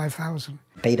 something like 5,000.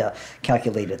 Beta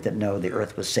calculated that no, the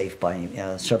Earth was safe by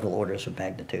several orders of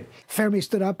magnitude. Fermi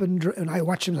stood up and I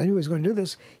watched him. I knew he was going to do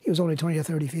this. He was only 20 or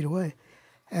 30 feet away.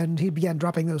 And he began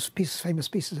dropping those famous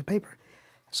pieces of paper.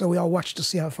 So we all watched to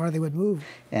see how far they would move.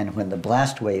 And when the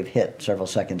blast wave hit several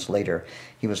seconds later,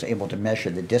 he was able to measure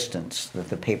the distance that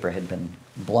the paper had been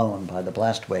blown by the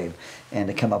blast wave and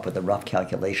to come up with a rough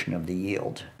calculation of the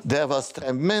yield. There was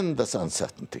tremendous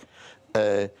uncertainty.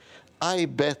 I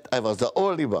bet I was the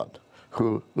only one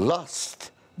who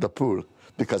lost the pool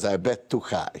because I bet too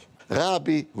high.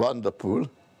 Rabi won the pool,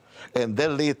 and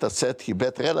then later said he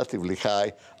bet relatively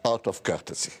high out of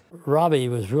courtesy. Robbie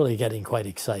was really getting quite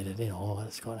excited, you know,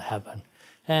 what's going to happen.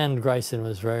 And Greisen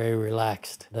was very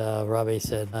relaxed. Robbie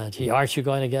said, gee, aren't you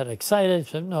going to get excited?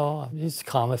 He said, no, he's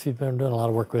calm. If you've been doing a lot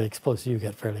of work with explosives, you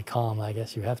get fairly calm. I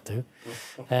guess you have to.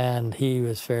 And he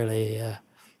was fairly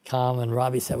calm. And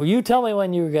Robbie said, well, you tell me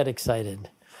when you get excited.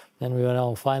 Then we went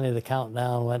on. Finally, the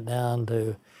countdown went down to,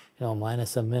 you know,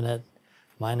 minus a minute,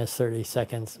 minus 30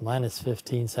 seconds, minus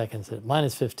 15 seconds. At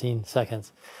minus 15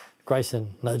 seconds, Greisen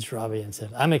nudged Robbie and said,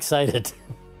 I'm excited.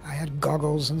 I had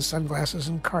goggles and sunglasses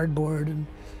and cardboard and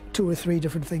 2 or 3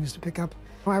 different things to pick up.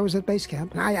 I was at base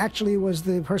camp. I actually was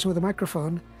the person with a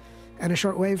microphone and a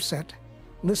shortwave set,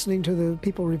 listening to the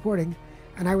people reporting,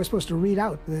 and I was supposed to read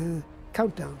out the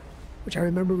countdown, which I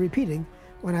remember repeating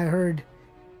when I heard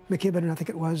McKibben, I think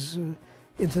it was,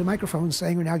 into the microphone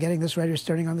saying, we're now getting this ready, it's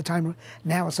turning on the timer.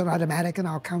 Now it's an automatic, and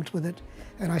I'll count with it.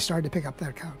 And I started to pick up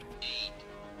that count. 8,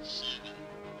 7,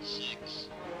 6,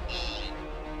 5,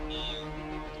 4,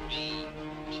 3,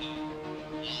 2, 1.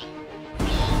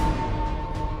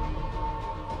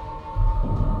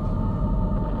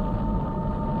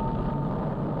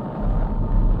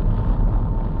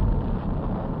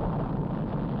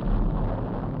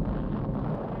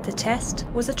 The test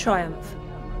was a triumph.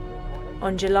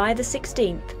 On July the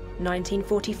 16th,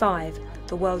 1945,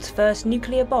 the world's first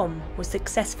nuclear bomb was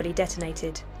successfully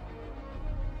detonated.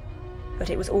 But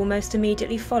it was almost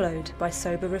immediately followed by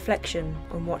sober reflection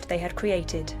on what they had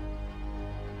created.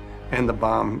 And the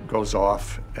bomb goes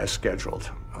off as scheduled.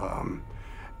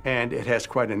 And it has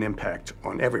quite an impact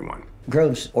on everyone.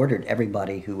 Groves ordered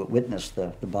everybody who witnessed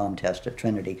the bomb test at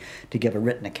Trinity to give a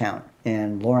written account.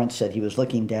 And Lawrence said he was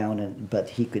looking down, but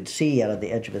he could see out of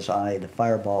the edge of his eye the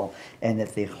fireball, and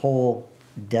that the whole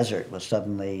desert was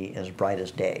suddenly as bright as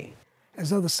day.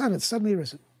 As though the sun had suddenly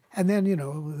risen. And then, you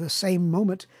know, the same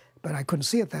moment, but I couldn't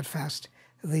see it that fast,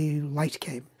 the light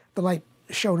came. The light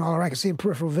shone all around. I could see in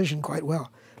peripheral vision quite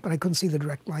well, but I couldn't see the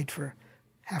direct light for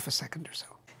half a second or so.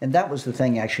 And that was the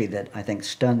thing, actually, that I think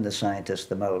stunned the scientists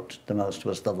the most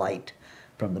was the light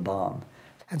from the bomb.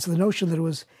 And so the notion that it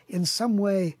was in some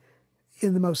way,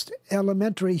 in the most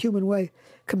elementary human way,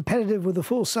 competitive with the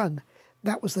full sun,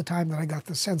 that was the time that I got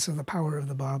the sense of the power of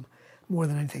the bomb more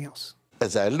than anything else.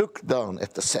 As I looked down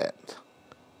at the sand,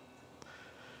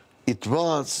 it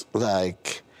was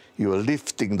like you were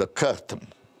lifting the curtain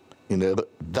in a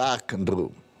darkened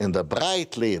room and the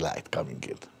bright daylight coming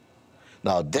in.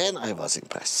 Now, then I was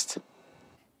impressed.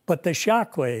 But the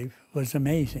shock wave was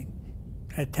amazing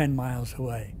at 10 miles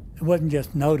away. It wasn't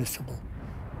just noticeable.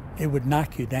 It would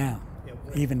knock you down,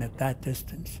 even at that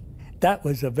distance. That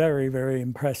was a very, very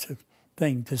impressive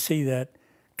thing to see that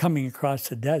coming across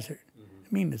the desert.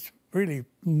 I mean, it's really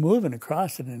moving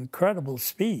across at an incredible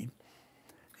speed.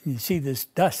 And you see this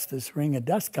dust, this ring of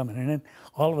dust coming, and then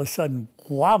all of a sudden,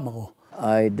 whammo.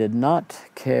 I did not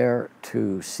care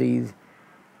to see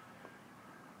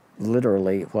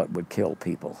literally what would kill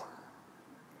people.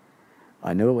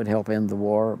 I knew it would help end the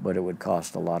war, but it would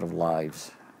cost a lot of lives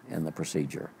in the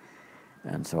procedure.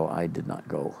 And so I did not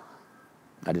go.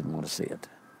 I didn't want to see it.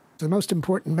 The most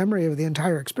important memory of the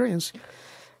entire experience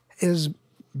is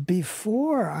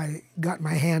before I got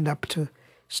my hand up to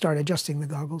start adjusting the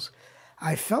goggles,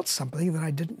 I felt something that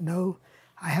I didn't know,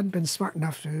 I hadn't been smart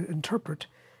enough to interpret,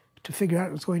 to figure out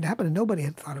what was going to happen, and nobody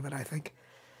had thought of it, I think.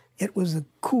 It was a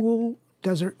cool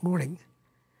desert morning.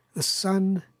 The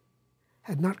sun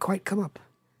had not quite come up.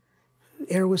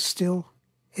 The air was still.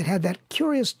 It had that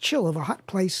curious chill of a hot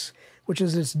place, which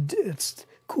is its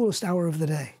coolest hour of the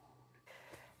day.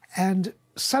 And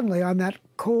suddenly, on that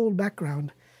cold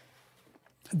background,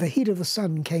 the heat of the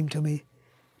sun came to me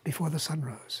before the sun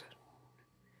rose.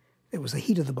 It was the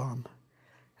heat of the bomb,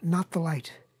 not the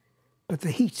light, but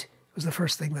the heat was the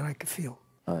first thing that I could feel.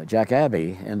 Jack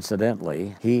Abbey,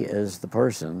 incidentally, he is the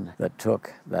person that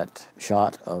took that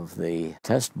shot of the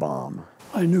test bomb.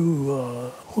 I knew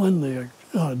when the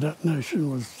detonation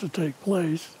was to take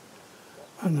place,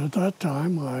 and at that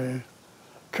time I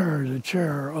carried a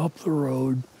chair up the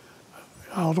road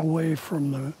out away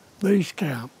from the base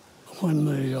camp. When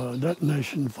the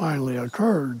detonation finally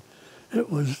occurred, it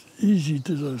was easy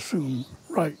to assume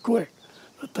right quick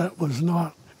that that was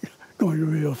not going to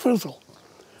be a fizzle.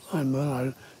 And then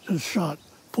I just shot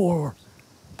 4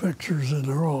 pictures in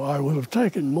a row. I would have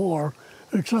taken more,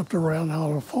 except I ran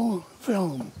out of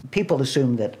film. People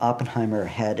assume that Oppenheimer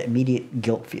had immediate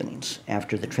guilt feelings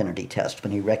after the Trinity test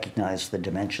when he recognized the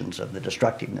dimensions of the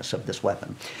destructiveness of this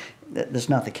weapon. That's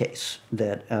not the case.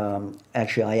 That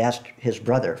actually, I asked his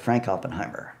brother, Frank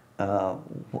Oppenheimer,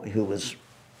 who was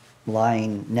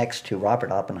lying next to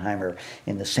Robert Oppenheimer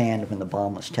in the sand when the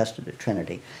bomb was tested at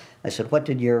Trinity. I said, "What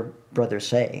did your brother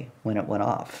say when it went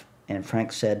off?" And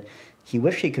Frank said he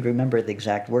wished he could remember the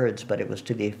exact words, but it was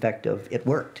to the effect of, "It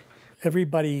worked."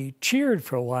 Everybody cheered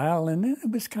for a while, and then it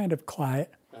was kind of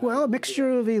quiet. Well, a mixture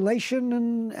of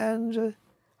elation and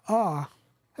awe.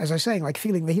 As I was saying, like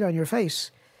feeling the heat on your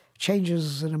face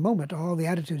changes in a moment all the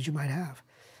attitudes you might have.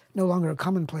 No longer a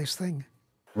commonplace thing.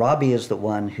 Robbie is the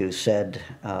one who said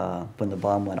when the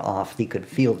bomb went off, he could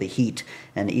feel the heat,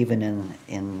 and even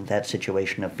in that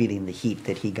situation of feeling the heat,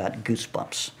 that he got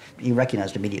goosebumps. He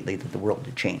recognized immediately that the world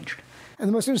had changed. And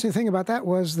the most interesting thing about that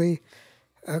was the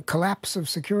collapse of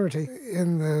security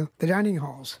in the dining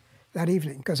halls that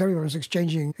evening, because everyone was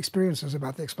exchanging experiences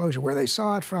about the explosion, where they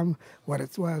saw it from, what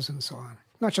it was, and so on.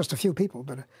 Not just a few people,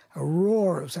 but a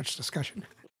roar of such discussion.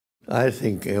 I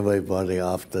think everybody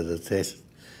after the test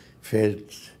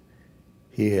felt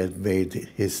he had made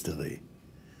history,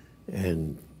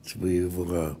 and we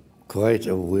were quite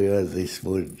aware this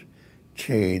would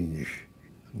change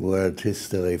world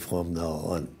history from now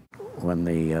on. When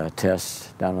the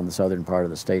tests down in the southern part of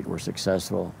the state were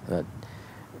successful,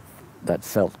 that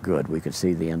felt good. We could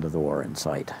see the end of the war in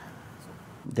sight.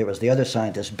 There was the other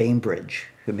scientist, Bainbridge,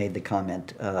 who made the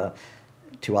comment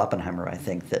to Oppenheimer, I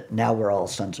think, that now we're all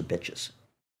sons of bitches.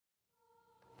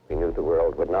 We knew the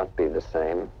world would not be the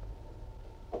same.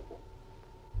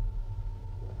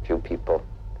 Few people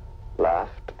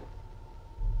laughed.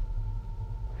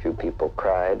 Few people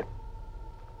cried.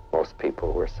 Most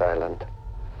people were silent.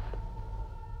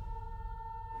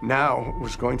 Now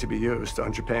was going to be used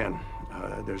on Japan.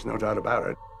 There's no doubt about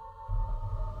it.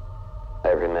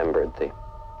 I remembered the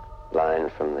line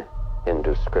from the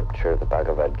Hindu scripture, the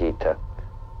Bhagavad Gita.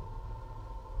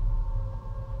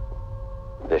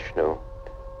 Vishnu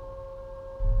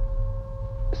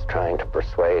is trying to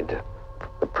persuade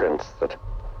the prince that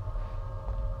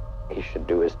he should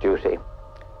do his duty,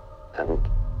 and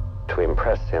to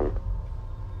impress him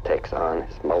takes on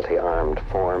his multi-armed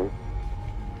form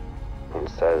and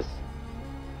says,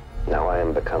 "Now I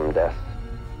am become death,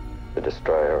 the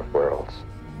destroyer of worlds."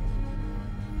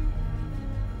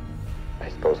 I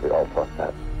suppose we all thought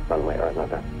that one way or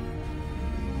another.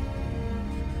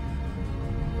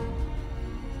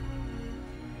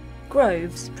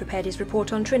 Groves prepared his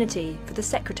report on Trinity for the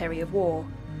Secretary of War.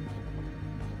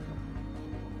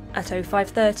 At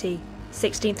 0530,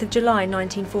 16th of July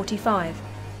 1945,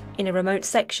 in a remote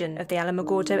section of the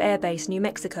Alamogordo Air Base, New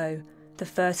Mexico, the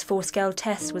first full-scale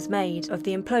test was made of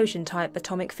the implosion-type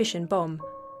atomic fission bomb.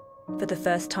 For the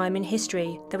first time in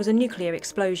history, there was a nuclear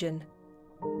explosion.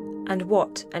 And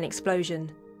what an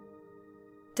explosion.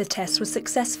 The test was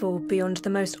successful beyond the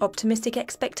most optimistic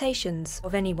expectations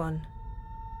of anyone.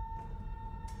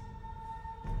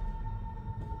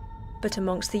 But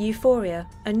amongst the euphoria,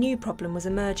 a new problem was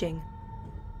emerging.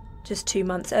 Just 2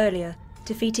 months earlier,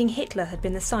 defeating Hitler had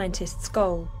been the scientists'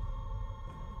 goal.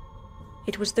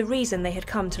 It was the reason they had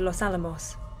come to Los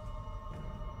Alamos.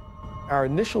 Our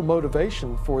initial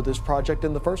motivation for this project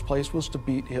in the first place was to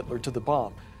beat Hitler to the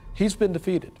bomb. He's been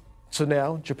defeated. So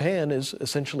now Japan is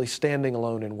essentially standing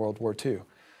alone in World War II.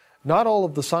 Not all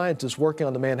of the scientists working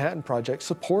on the Manhattan Project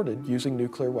supported using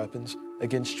nuclear weapons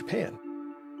against Japan.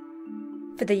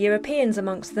 For the Europeans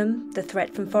amongst them, the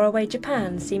threat from faraway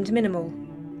Japan seemed minimal.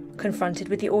 Confronted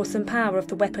with the awesome power of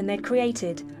the weapon they'd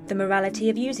created, the morality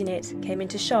of using it came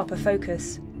into sharper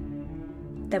focus.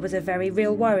 There was a very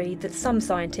real worry that some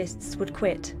scientists would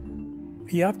quit.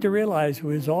 You have to realize it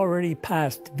was already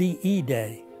past VE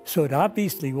Day, so it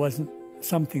obviously wasn't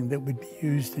something that would be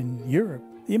used in Europe.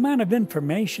 The amount of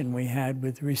information we had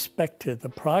with respect to the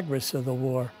progress of the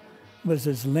war was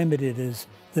as limited as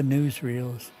the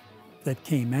newsreels that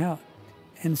came out.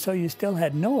 And so you still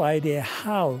had no idea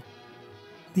how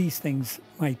these things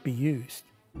might be used.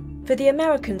 For the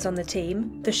Americans on the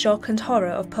team, the shock and horror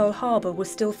of Pearl Harbor was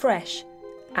still fresh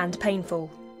and painful.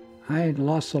 I had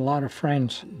lost a lot of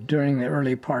friends during the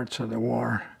early parts of the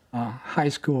war. High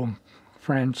school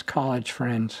friends, college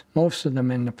friends, most of them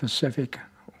in the Pacific.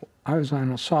 I was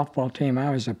on a softball team.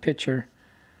 I was a pitcher.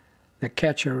 The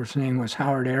catcher's name was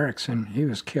Howard Erickson. He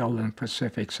was killed in the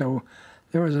Pacific. So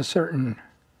there was a certain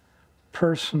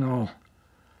personal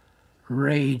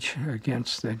rage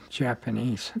against the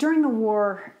Japanese. During the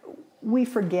war, we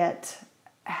forget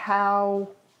how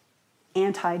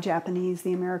anti-Japanese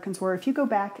the Americans were. If you go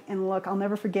back and look, I'll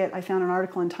never forget, I found an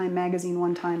article in Time magazine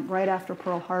one time right after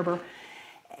Pearl Harbor,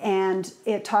 and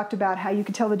it talked about how you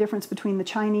could tell the difference between the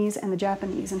Chinese and the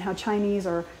Japanese, and how Chinese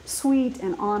are sweet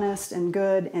and honest and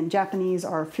good, and Japanese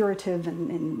are furtive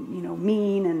and you know,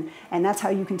 mean, and that's how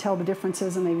you can tell the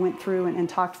differences. And they went through and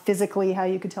talked physically how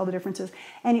you could tell the differences.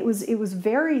 And it was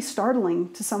very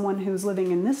startling to someone who's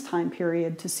living in this time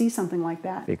period to see something like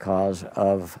that. Because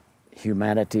of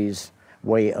humanity's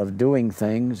way of doing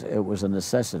things, it was a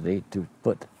necessity to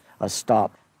put a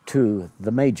stop to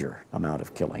the major amount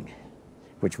of killing,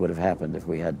 which would have happened if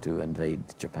we had to invade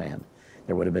Japan.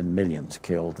 There would have been millions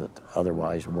killed that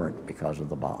otherwise weren't because of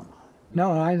the bomb.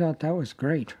 No, I thought that was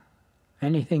great.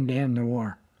 Anything to end the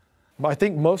war. I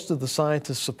think most of the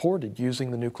scientists supported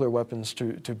using the nuclear weapons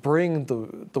to bring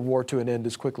the war to an end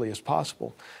as quickly as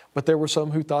possible. But there were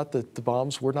some who thought that the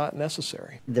bombs were not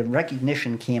necessary. The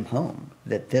recognition came home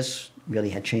that this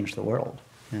really had changed the world,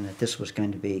 and that this was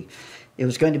going to be, it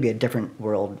was going to be a different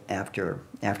world after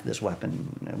this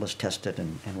weapon was tested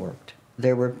and worked.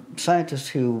 There were scientists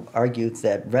who argued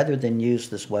that rather than use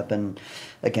this weapon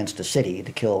against a city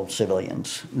to kill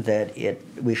civilians, that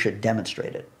we should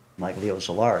demonstrate it, like Leo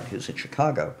Szilard, who's in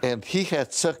Chicago. And he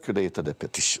had circulated a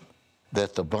petition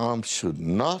that the bomb should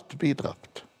not be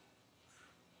dropped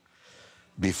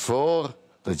before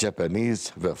the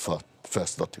Japanese were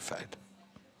first notified.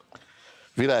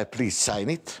 Will I please sign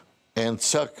it and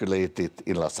circulate it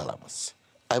in Los Alamos?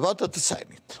 I wanted to sign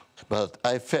it, but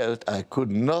I felt I could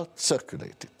not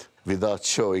circulate it without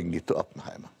showing it to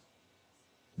Oppenheimer.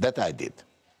 That I did.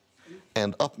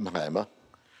 And Oppenheimer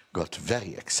got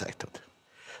very excited.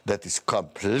 That is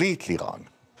completely wrong.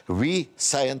 We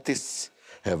scientists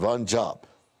have one job: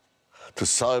 to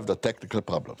solve the technical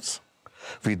problems.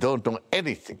 We don't know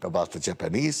anything about the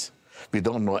Japanese. We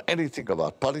don't know anything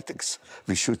about politics.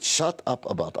 We should shut up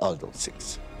about all those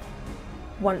things.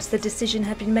 Once the decision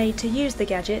had been made to use the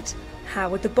gadget, how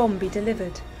would the bomb be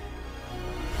delivered?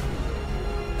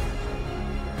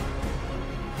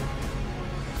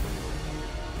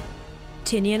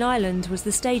 Tinian Island was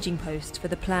the staging post for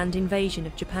the planned invasion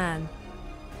of Japan.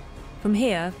 From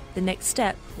here, the next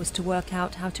step was to work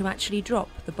out how to actually drop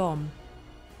the bomb.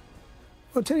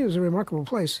 Well, Tinian was a remarkable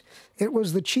place. It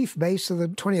was the chief base of the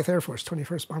 20th Air Force,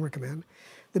 21st Bomber Command.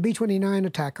 The B-29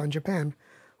 attack on Japan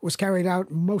was carried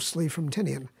out mostly from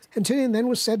Tinian. And Tinian then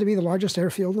was said to be the largest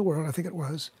airfield in the world, I think it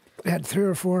was. It had 3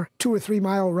 or 4 2- or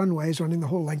 3-mile runways running the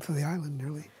whole length of the island,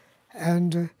 nearly,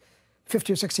 and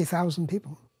 50 or 60,000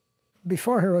 people.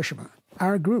 Before Hiroshima,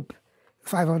 our group,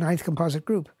 509th Composite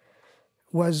Group,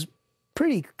 was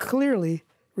pretty clearly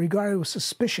regarded with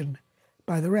suspicion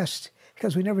by the rest,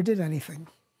 because we never did anything.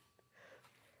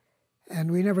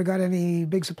 And we never got any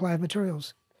big supply of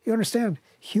materials. You understand,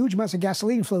 huge amounts of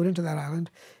gasoline flowed into that island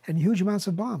and huge amounts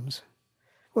of bombs.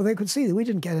 Well, they could see that we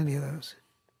didn't get any of those.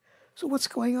 So what's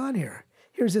going on here?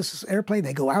 Here's this airplane,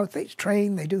 they go out, they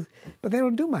train, they do, but they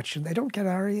don't do much, and they don't get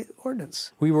our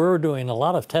ordnance. We were doing a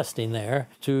lot of testing there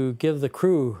to give the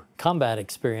crew combat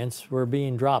experience. We're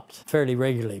being dropped fairly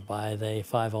regularly by the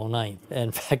 509th.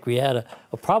 In fact, we had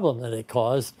a problem that it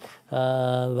caused.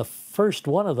 The first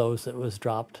one of those that was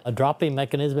dropped, a dropping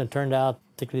mechanism, it turned out,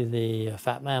 particularly the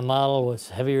Fat Man model, was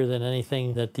heavier than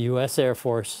anything that the U.S. Air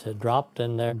Force had dropped,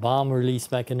 and their bomb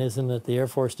release mechanism that the Air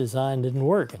Force designed didn't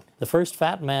work. The first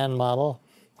Fat Man model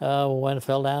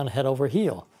fell down head over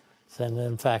heel. And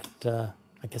in fact, I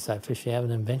guess I officially have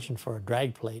an invention for a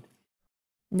drag plate.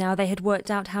 Now they had worked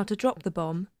out how to drop the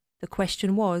bomb, the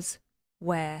question was,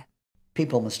 where?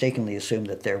 People mistakenly assumed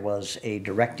that there was a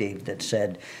directive that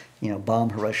said, bomb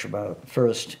Hiroshima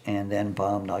first and then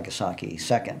bomb Nagasaki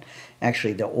second.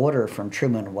 Actually, the order from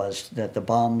Truman was that the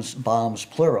bombs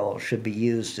plural, should be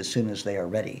used as soon as they are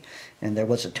ready. And there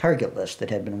was a target list that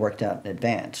had been worked out in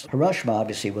advance. Hiroshima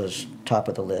obviously was top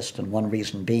of the list, and one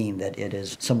reason being that it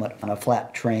is somewhat on a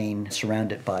flat terrain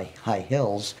surrounded by high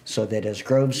hills, so that, as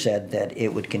Groves said, that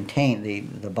it would contain,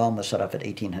 the bomb was set off at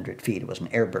 1,800 feet. It was an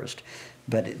airburst.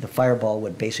 but the fireball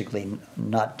would basically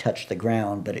not touch the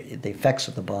ground, but the effects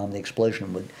of the bomb, the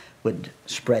explosion, would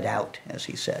spread out, as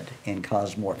he said, and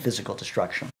cause more physical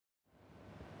destruction.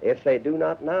 If they do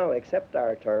not now accept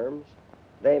our terms,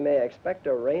 they may expect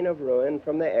a rain of ruin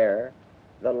from the air,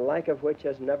 the like of which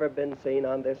has never been seen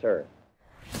on this earth.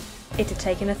 It had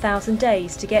taken 1,000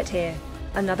 days to get here,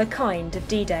 another kind of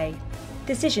D-Day,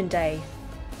 Decision Day.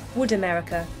 Would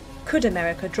America, could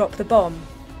America drop the bomb?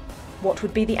 What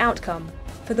would be the outcome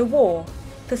for the war,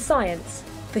 for science,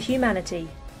 for humanity?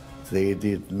 They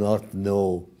did not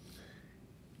know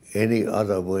any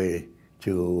other way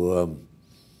to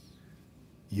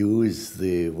use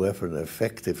the weapon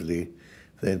effectively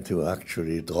than to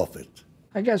actually drop it.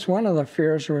 I guess one of the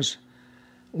fears was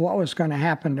what was going to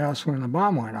happen to us when the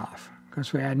bomb went off,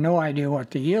 because we had no idea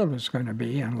what the yield was going to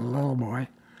be on the little boy.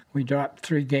 We dropped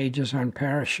 3 gauges on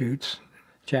parachutes.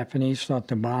 Japanese thought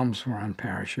the bombs were on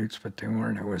parachutes, but they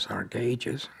weren't. It was our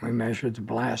gauges. We measured the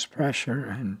blast pressure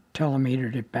and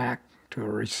telemetered it back to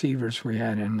receivers we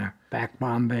had in the back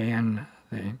bomb bay and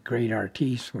the Great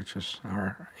Artiste, which was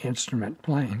our instrument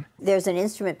plane. There's an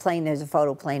instrument plane, there's a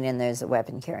photo plane, and there's a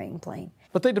weapon-carrying plane.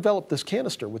 But they developed this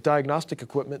canister with diagnostic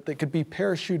equipment that could be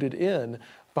parachuted in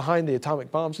behind the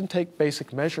atomic bombs and take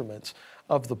basic measurements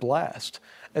of the blast.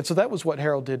 And so that was what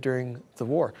Harold did during the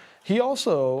war. He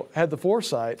also had the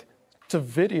foresight to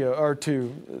video, or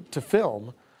to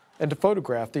film and to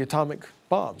photograph the atomic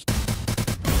bombs.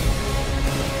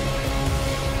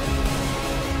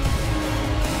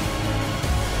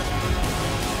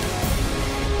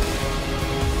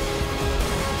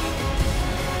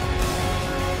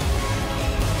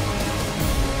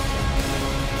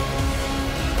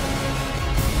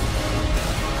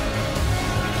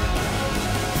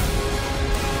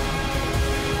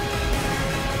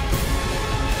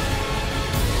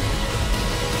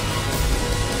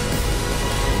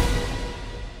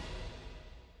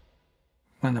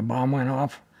 When the bomb went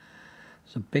off, it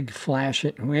was a big flash.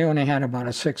 We only had about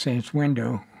a 6-inch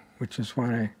window, which is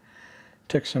what I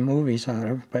took some movies out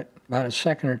of. But about a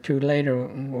second or two later,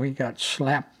 we got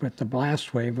slapped with the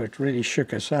blast wave, which really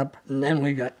shook us up. And then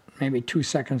we got, maybe 2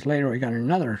 seconds later, we got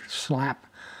another slap,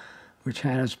 which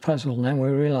had us puzzled. And then we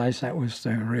realized that was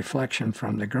the reflection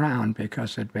from the ground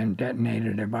because it had been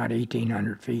detonated about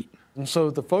 1,800 feet. And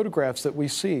so the photographs that we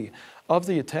see of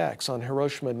the attacks on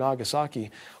Hiroshima and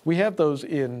Nagasaki, we have those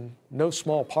in no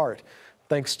small part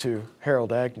thanks to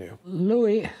Harold Agnew.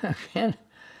 Louis, again,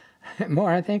 the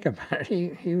more I think about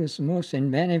it, he was the most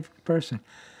inventive person.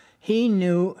 He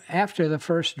knew after the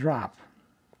first drop,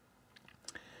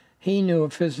 he knew a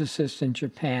physicist in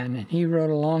Japan, and he wrote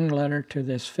a long letter to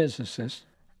this physicist.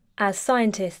 As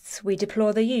scientists, we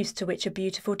deplore the use to which a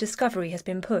beautiful discovery has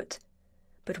been put.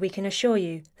 But we can assure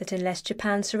you that unless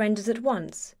Japan surrenders at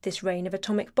once, this rain of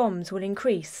atomic bombs will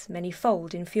increase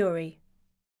many-fold in fury.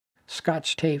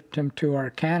 Scotch taped them to our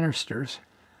canisters,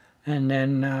 and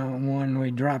then when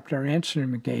we dropped our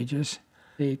instrument gauges,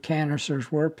 the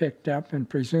canisters were picked up, and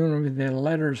presumably the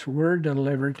letters were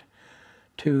delivered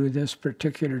to this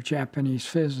particular Japanese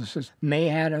physicist. May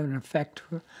have had an effect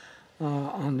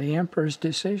on the Emperor's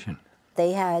decision.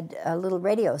 They had a little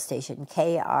radio station,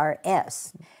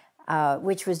 KRS,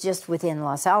 which was just within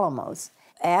Los Alamos.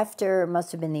 After, it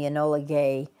must have been the Enola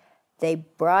Gay, they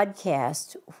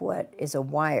broadcast what is a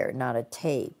wire, not a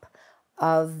tape,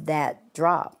 of that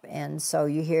drop. And so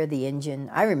you hear the engine,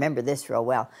 I remember this real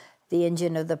well, the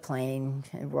engine of the plane,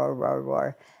 roar, roar,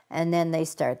 roar. And then they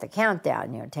start the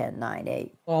countdown, 10, 9,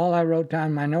 8. All I wrote down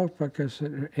in my notebook is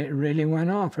it really went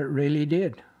off. It really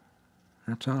did.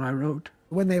 That's all I wrote.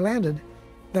 When they landed,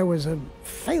 there was a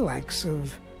phalanx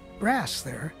of brass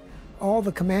there. All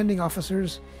the commanding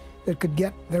officers that could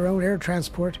get their own air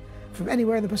transport from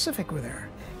anywhere in the Pacific were there.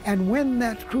 And when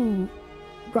that crew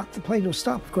brought the plane to a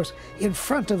stop, of course, in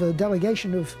front of a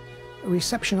delegation of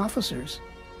reception officers,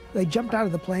 they jumped out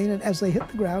of the plane, and as they hit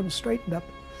the ground and straightened up,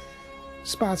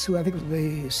 Spatz, who I think was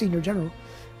the senior general,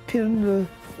 pinned the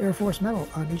Air Force medal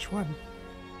on each one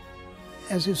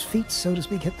as his feet, so to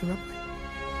speak, hit the runway.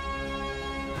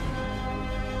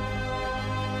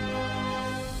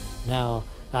 Now,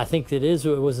 I think it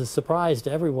was a surprise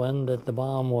to everyone that the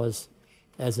bomb was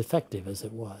as effective as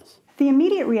it was. The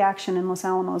immediate reaction in Los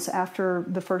Alamos after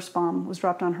the first bomb was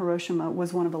dropped on Hiroshima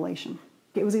was one of elation.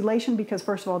 It was elation because,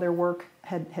 first of all, their work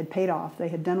had paid off. They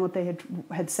had done what they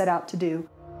had set out to do.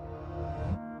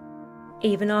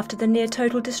 Even after the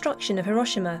near-total destruction of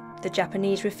Hiroshima, the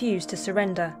Japanese refused to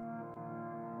surrender.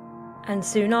 And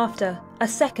soon after, a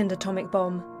second atomic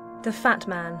bomb, the Fat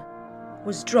Man,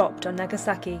 was dropped on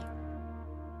Nagasaki.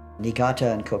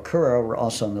 Niigata and Kokura were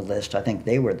also on the list. I think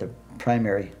they were the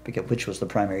primary, which was the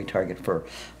primary target for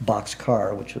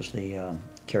Bockscar, which was the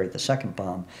carried the second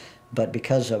bomb. But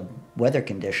because of weather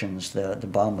conditions, the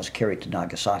bomb was carried to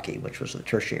Nagasaki, which was the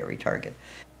tertiary target.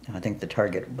 And I think the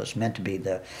target was meant to be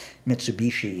the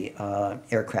Mitsubishi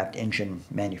aircraft engine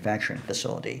manufacturing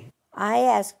facility. I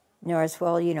asked Norris,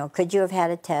 well, you know, could you have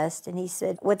had a test? And he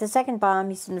said, with the second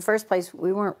bomb, he said, in the first place,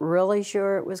 we weren't really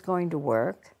sure it was going to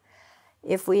work.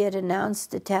 If we had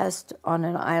announced a test on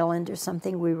an island or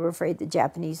something, we were afraid the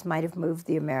Japanese might have moved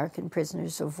the American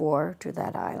prisoners of war to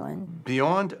that island.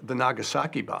 Beyond the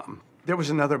Nagasaki bomb, there was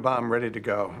another bomb ready to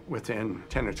go within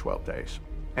 10 or 12 days.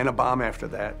 And a bomb after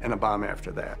that, and a bomb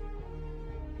after that.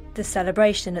 The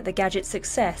celebration at the gadget's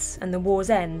success and the war's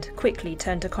end quickly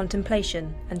turned to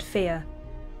contemplation and fear.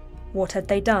 What had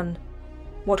they done?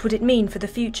 What would it mean for the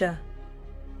future?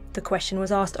 The question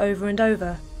was asked over and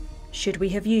over. Should we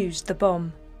have used the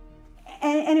bomb?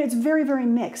 And it's very, very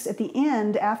mixed. At the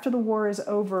end, after the war is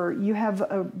over, you have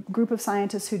a group of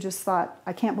scientists who just thought,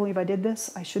 I can't believe I did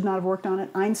this. I should not have worked on it.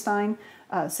 Einstein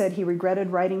said he regretted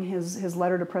writing his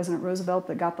letter to President Roosevelt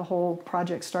that got the whole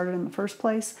project started in the first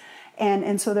place.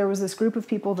 And so there was this group of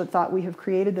people that thought, we have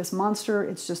created this monster.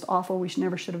 It's just awful. We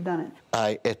never should have done it.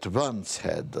 I at once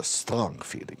had a strong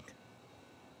feeling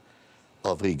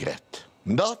of regret.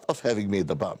 Not of having made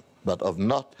the bomb, but of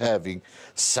not having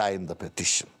signed the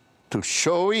petition to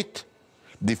show it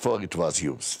before it was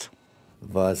used.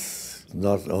 Was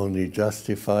not only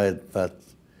justified, but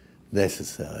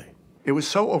necessary. It was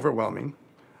so overwhelming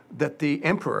that the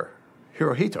Emperor,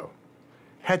 Hirohito,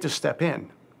 had to step in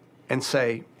and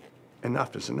say,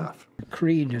 enough is enough. The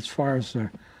creed as far as the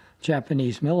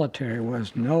Japanese military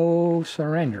was no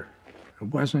surrender. It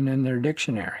wasn't in their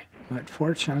dictionary. But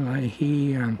fortunately,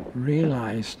 he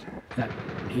realized that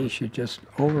he should just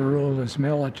overrule his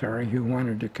military, who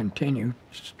wanted to continue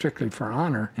strictly for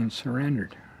honor, and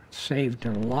surrendered. Saved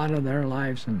a lot of their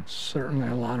lives and certainly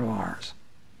a lot of ours.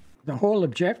 The whole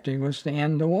objective was to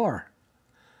end the war,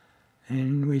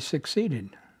 and we succeeded.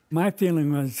 My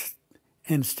feeling was,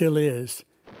 and still is,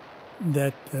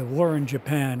 that the war in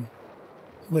Japan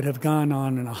would have gone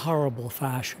on in a horrible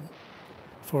fashion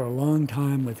for a long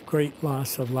time with great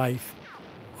loss of life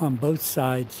on both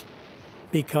sides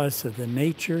because of the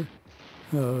nature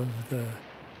of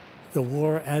the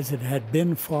war as it had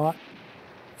been fought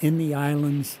in the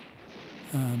islands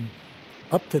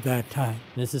up to that time.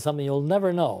 This is something you'll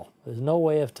never know. There's no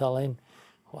way of telling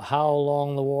how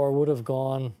long the war would have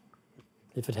gone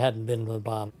if it hadn't been the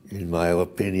bomb. In my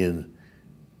opinion,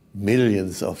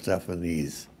 millions of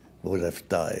Japanese would have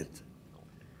died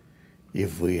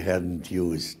if we hadn't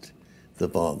used the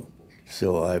bomb.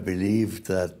 So I believe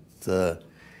that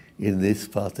in this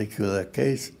particular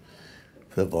case,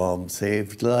 the bomb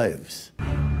saved lives.